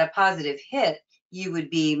you got a positive hit, you would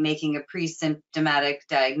be making a pre-symptomatic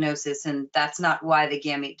diagnosis, and that's not why the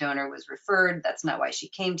gamete donor was referred. That's not why she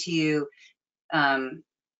came to you. And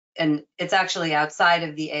it's actually outside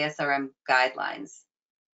of the ASRM guidelines.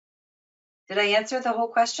 Did I answer the whole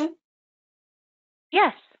question?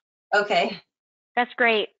 Yes. Okay. That's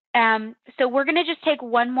great. So we're going to just take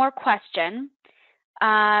one more question.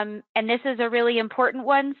 And this is a really important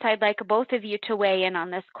one, so I'd like both of you to weigh in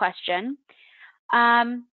on this question.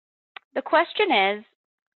 The question is,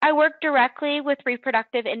 I work directly with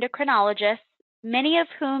reproductive endocrinologists, many of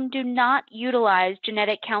whom do not utilize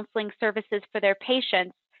genetic counseling services for their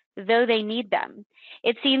patients, though they need them.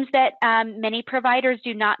 It seems that many providers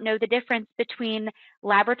do not know the difference between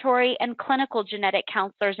laboratory and clinical genetic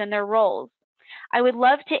counselors and their roles. I would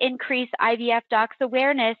love to increase IVF docs'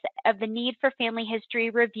 awareness of the need for family history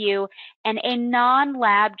review and a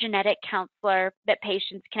non-lab genetic counselor that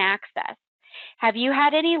patients can access. Have you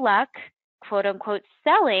had any luck, quote unquote,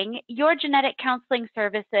 selling your genetic counseling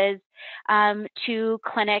services to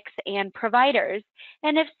clinics and providers?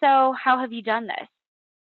 And if so, how have you done this?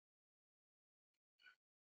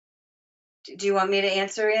 Do you want me to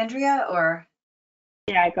answer, Andrea, or?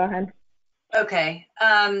 Yeah, go ahead. Okay.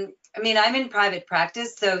 I'm in private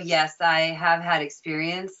practice, so yes, I have had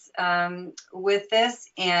experience with this,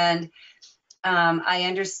 and I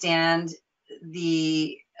understand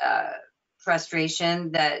the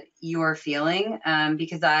frustration that you're feeling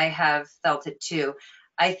because I have felt it too.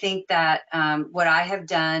 I think that what I have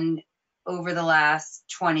done over the last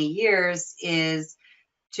 20 years is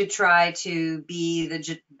to try to be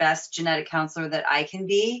the best genetic counselor that I can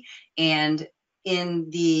be, and in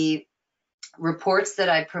the reports that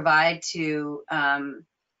I provide to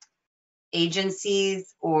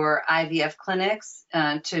agencies or IVF clinics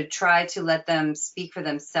to try to let them speak for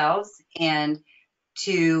themselves and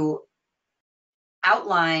to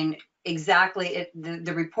outline exactly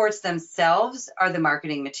the reports themselves are the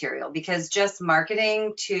marketing material, because just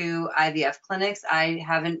marketing to IVF clinics I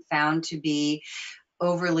haven't found to be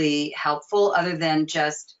overly helpful, other than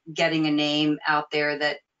just getting a name out there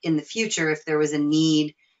that in the future, if there was a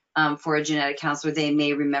need for a genetic counselor, they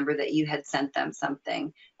may remember that you had sent them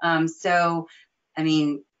something. So, I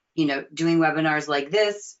mean, you know, doing webinars like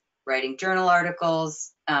this, writing journal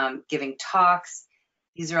articles, giving talks,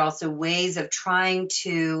 these are also ways of trying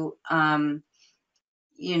to,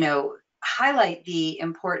 you know, highlight the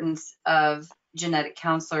importance of genetic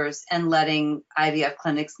counselors and letting IVF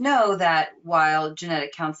clinics know that while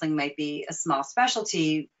genetic counseling might be a small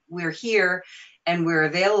specialty, we're here and we're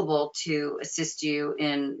available to assist you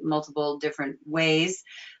in multiple different ways.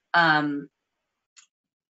 I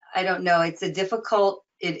don't know, it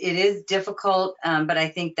is difficult, but I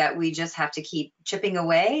think that we just have to keep chipping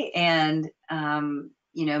away and,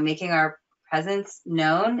 you know, making our presence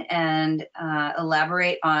known and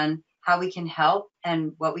elaborate on how we can help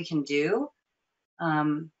and what we can do.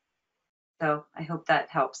 So I hope that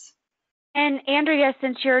helps. And Andrea,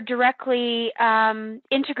 since you're directly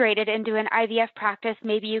integrated into an IVF practice,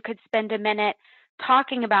 maybe you could spend a minute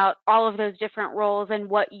talking about all of those different roles and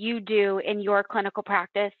what you do in your clinical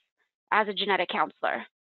practice as a genetic counselor.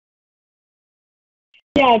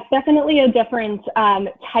 Yeah, it's definitely a different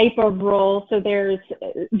type of role. So there's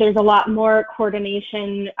a lot more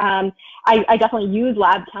coordination. I definitely use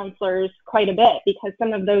lab counselors quite a bit because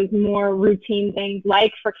some of those more routine things,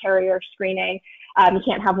 like for carrier screening, you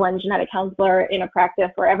can't have one genetic counselor in a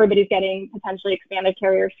practice where everybody's getting potentially expanded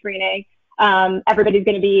carrier screening. Everybody's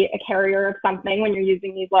going to be a carrier of something when you're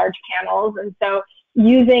using these large panels. And so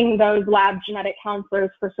using those lab genetic counselors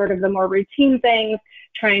for sort of the more routine things,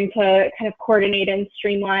 trying to kind of coordinate and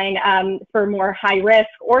streamline for more high risk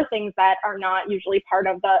or things that are not usually part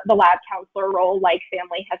of the lab counselor role, like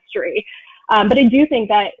family history. But I do think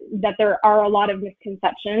that there are a lot of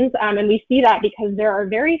misconceptions, and we see that because there are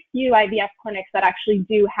very few IVF clinics that actually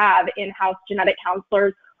do have in-house genetic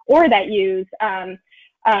counselors or that use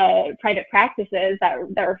private practices that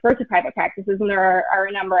refer to private practices, and there are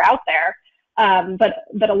a number out there.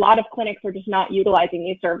 But a lot of clinics are just not utilizing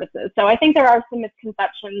these services. So I think there are some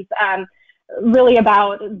misconceptions really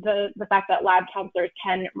about the fact that lab counselors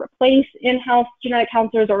can replace in-house genetic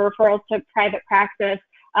counselors or referrals to private practice,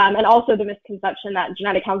 and also the misconception that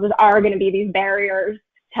genetic counselors are going to be these barriers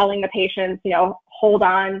telling the patients, you know, hold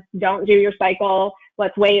on, don't do your cycle,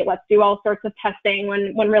 let's wait, let's do all sorts of testing,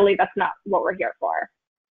 when really that's not what we're here for.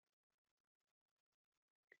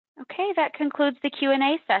 Okay, that concludes the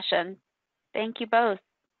Q&A session. Thank you both.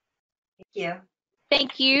 Thank you.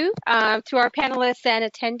 Thank you to our panelists and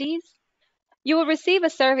attendees. You will receive a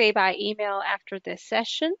survey by email after this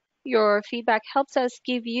session. Your feedback helps us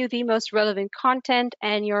give you the most relevant content,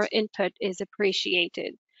 and your input is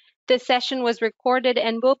appreciated. This session was recorded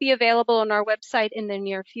and will be available on our website in the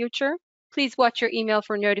near future. Please watch your email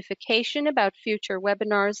for notification about future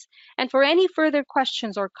webinars. And for any further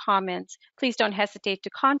questions or comments, please don't hesitate to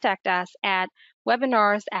contact us at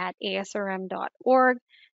webinars@asrm.org.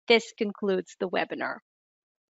 This concludes the webinar.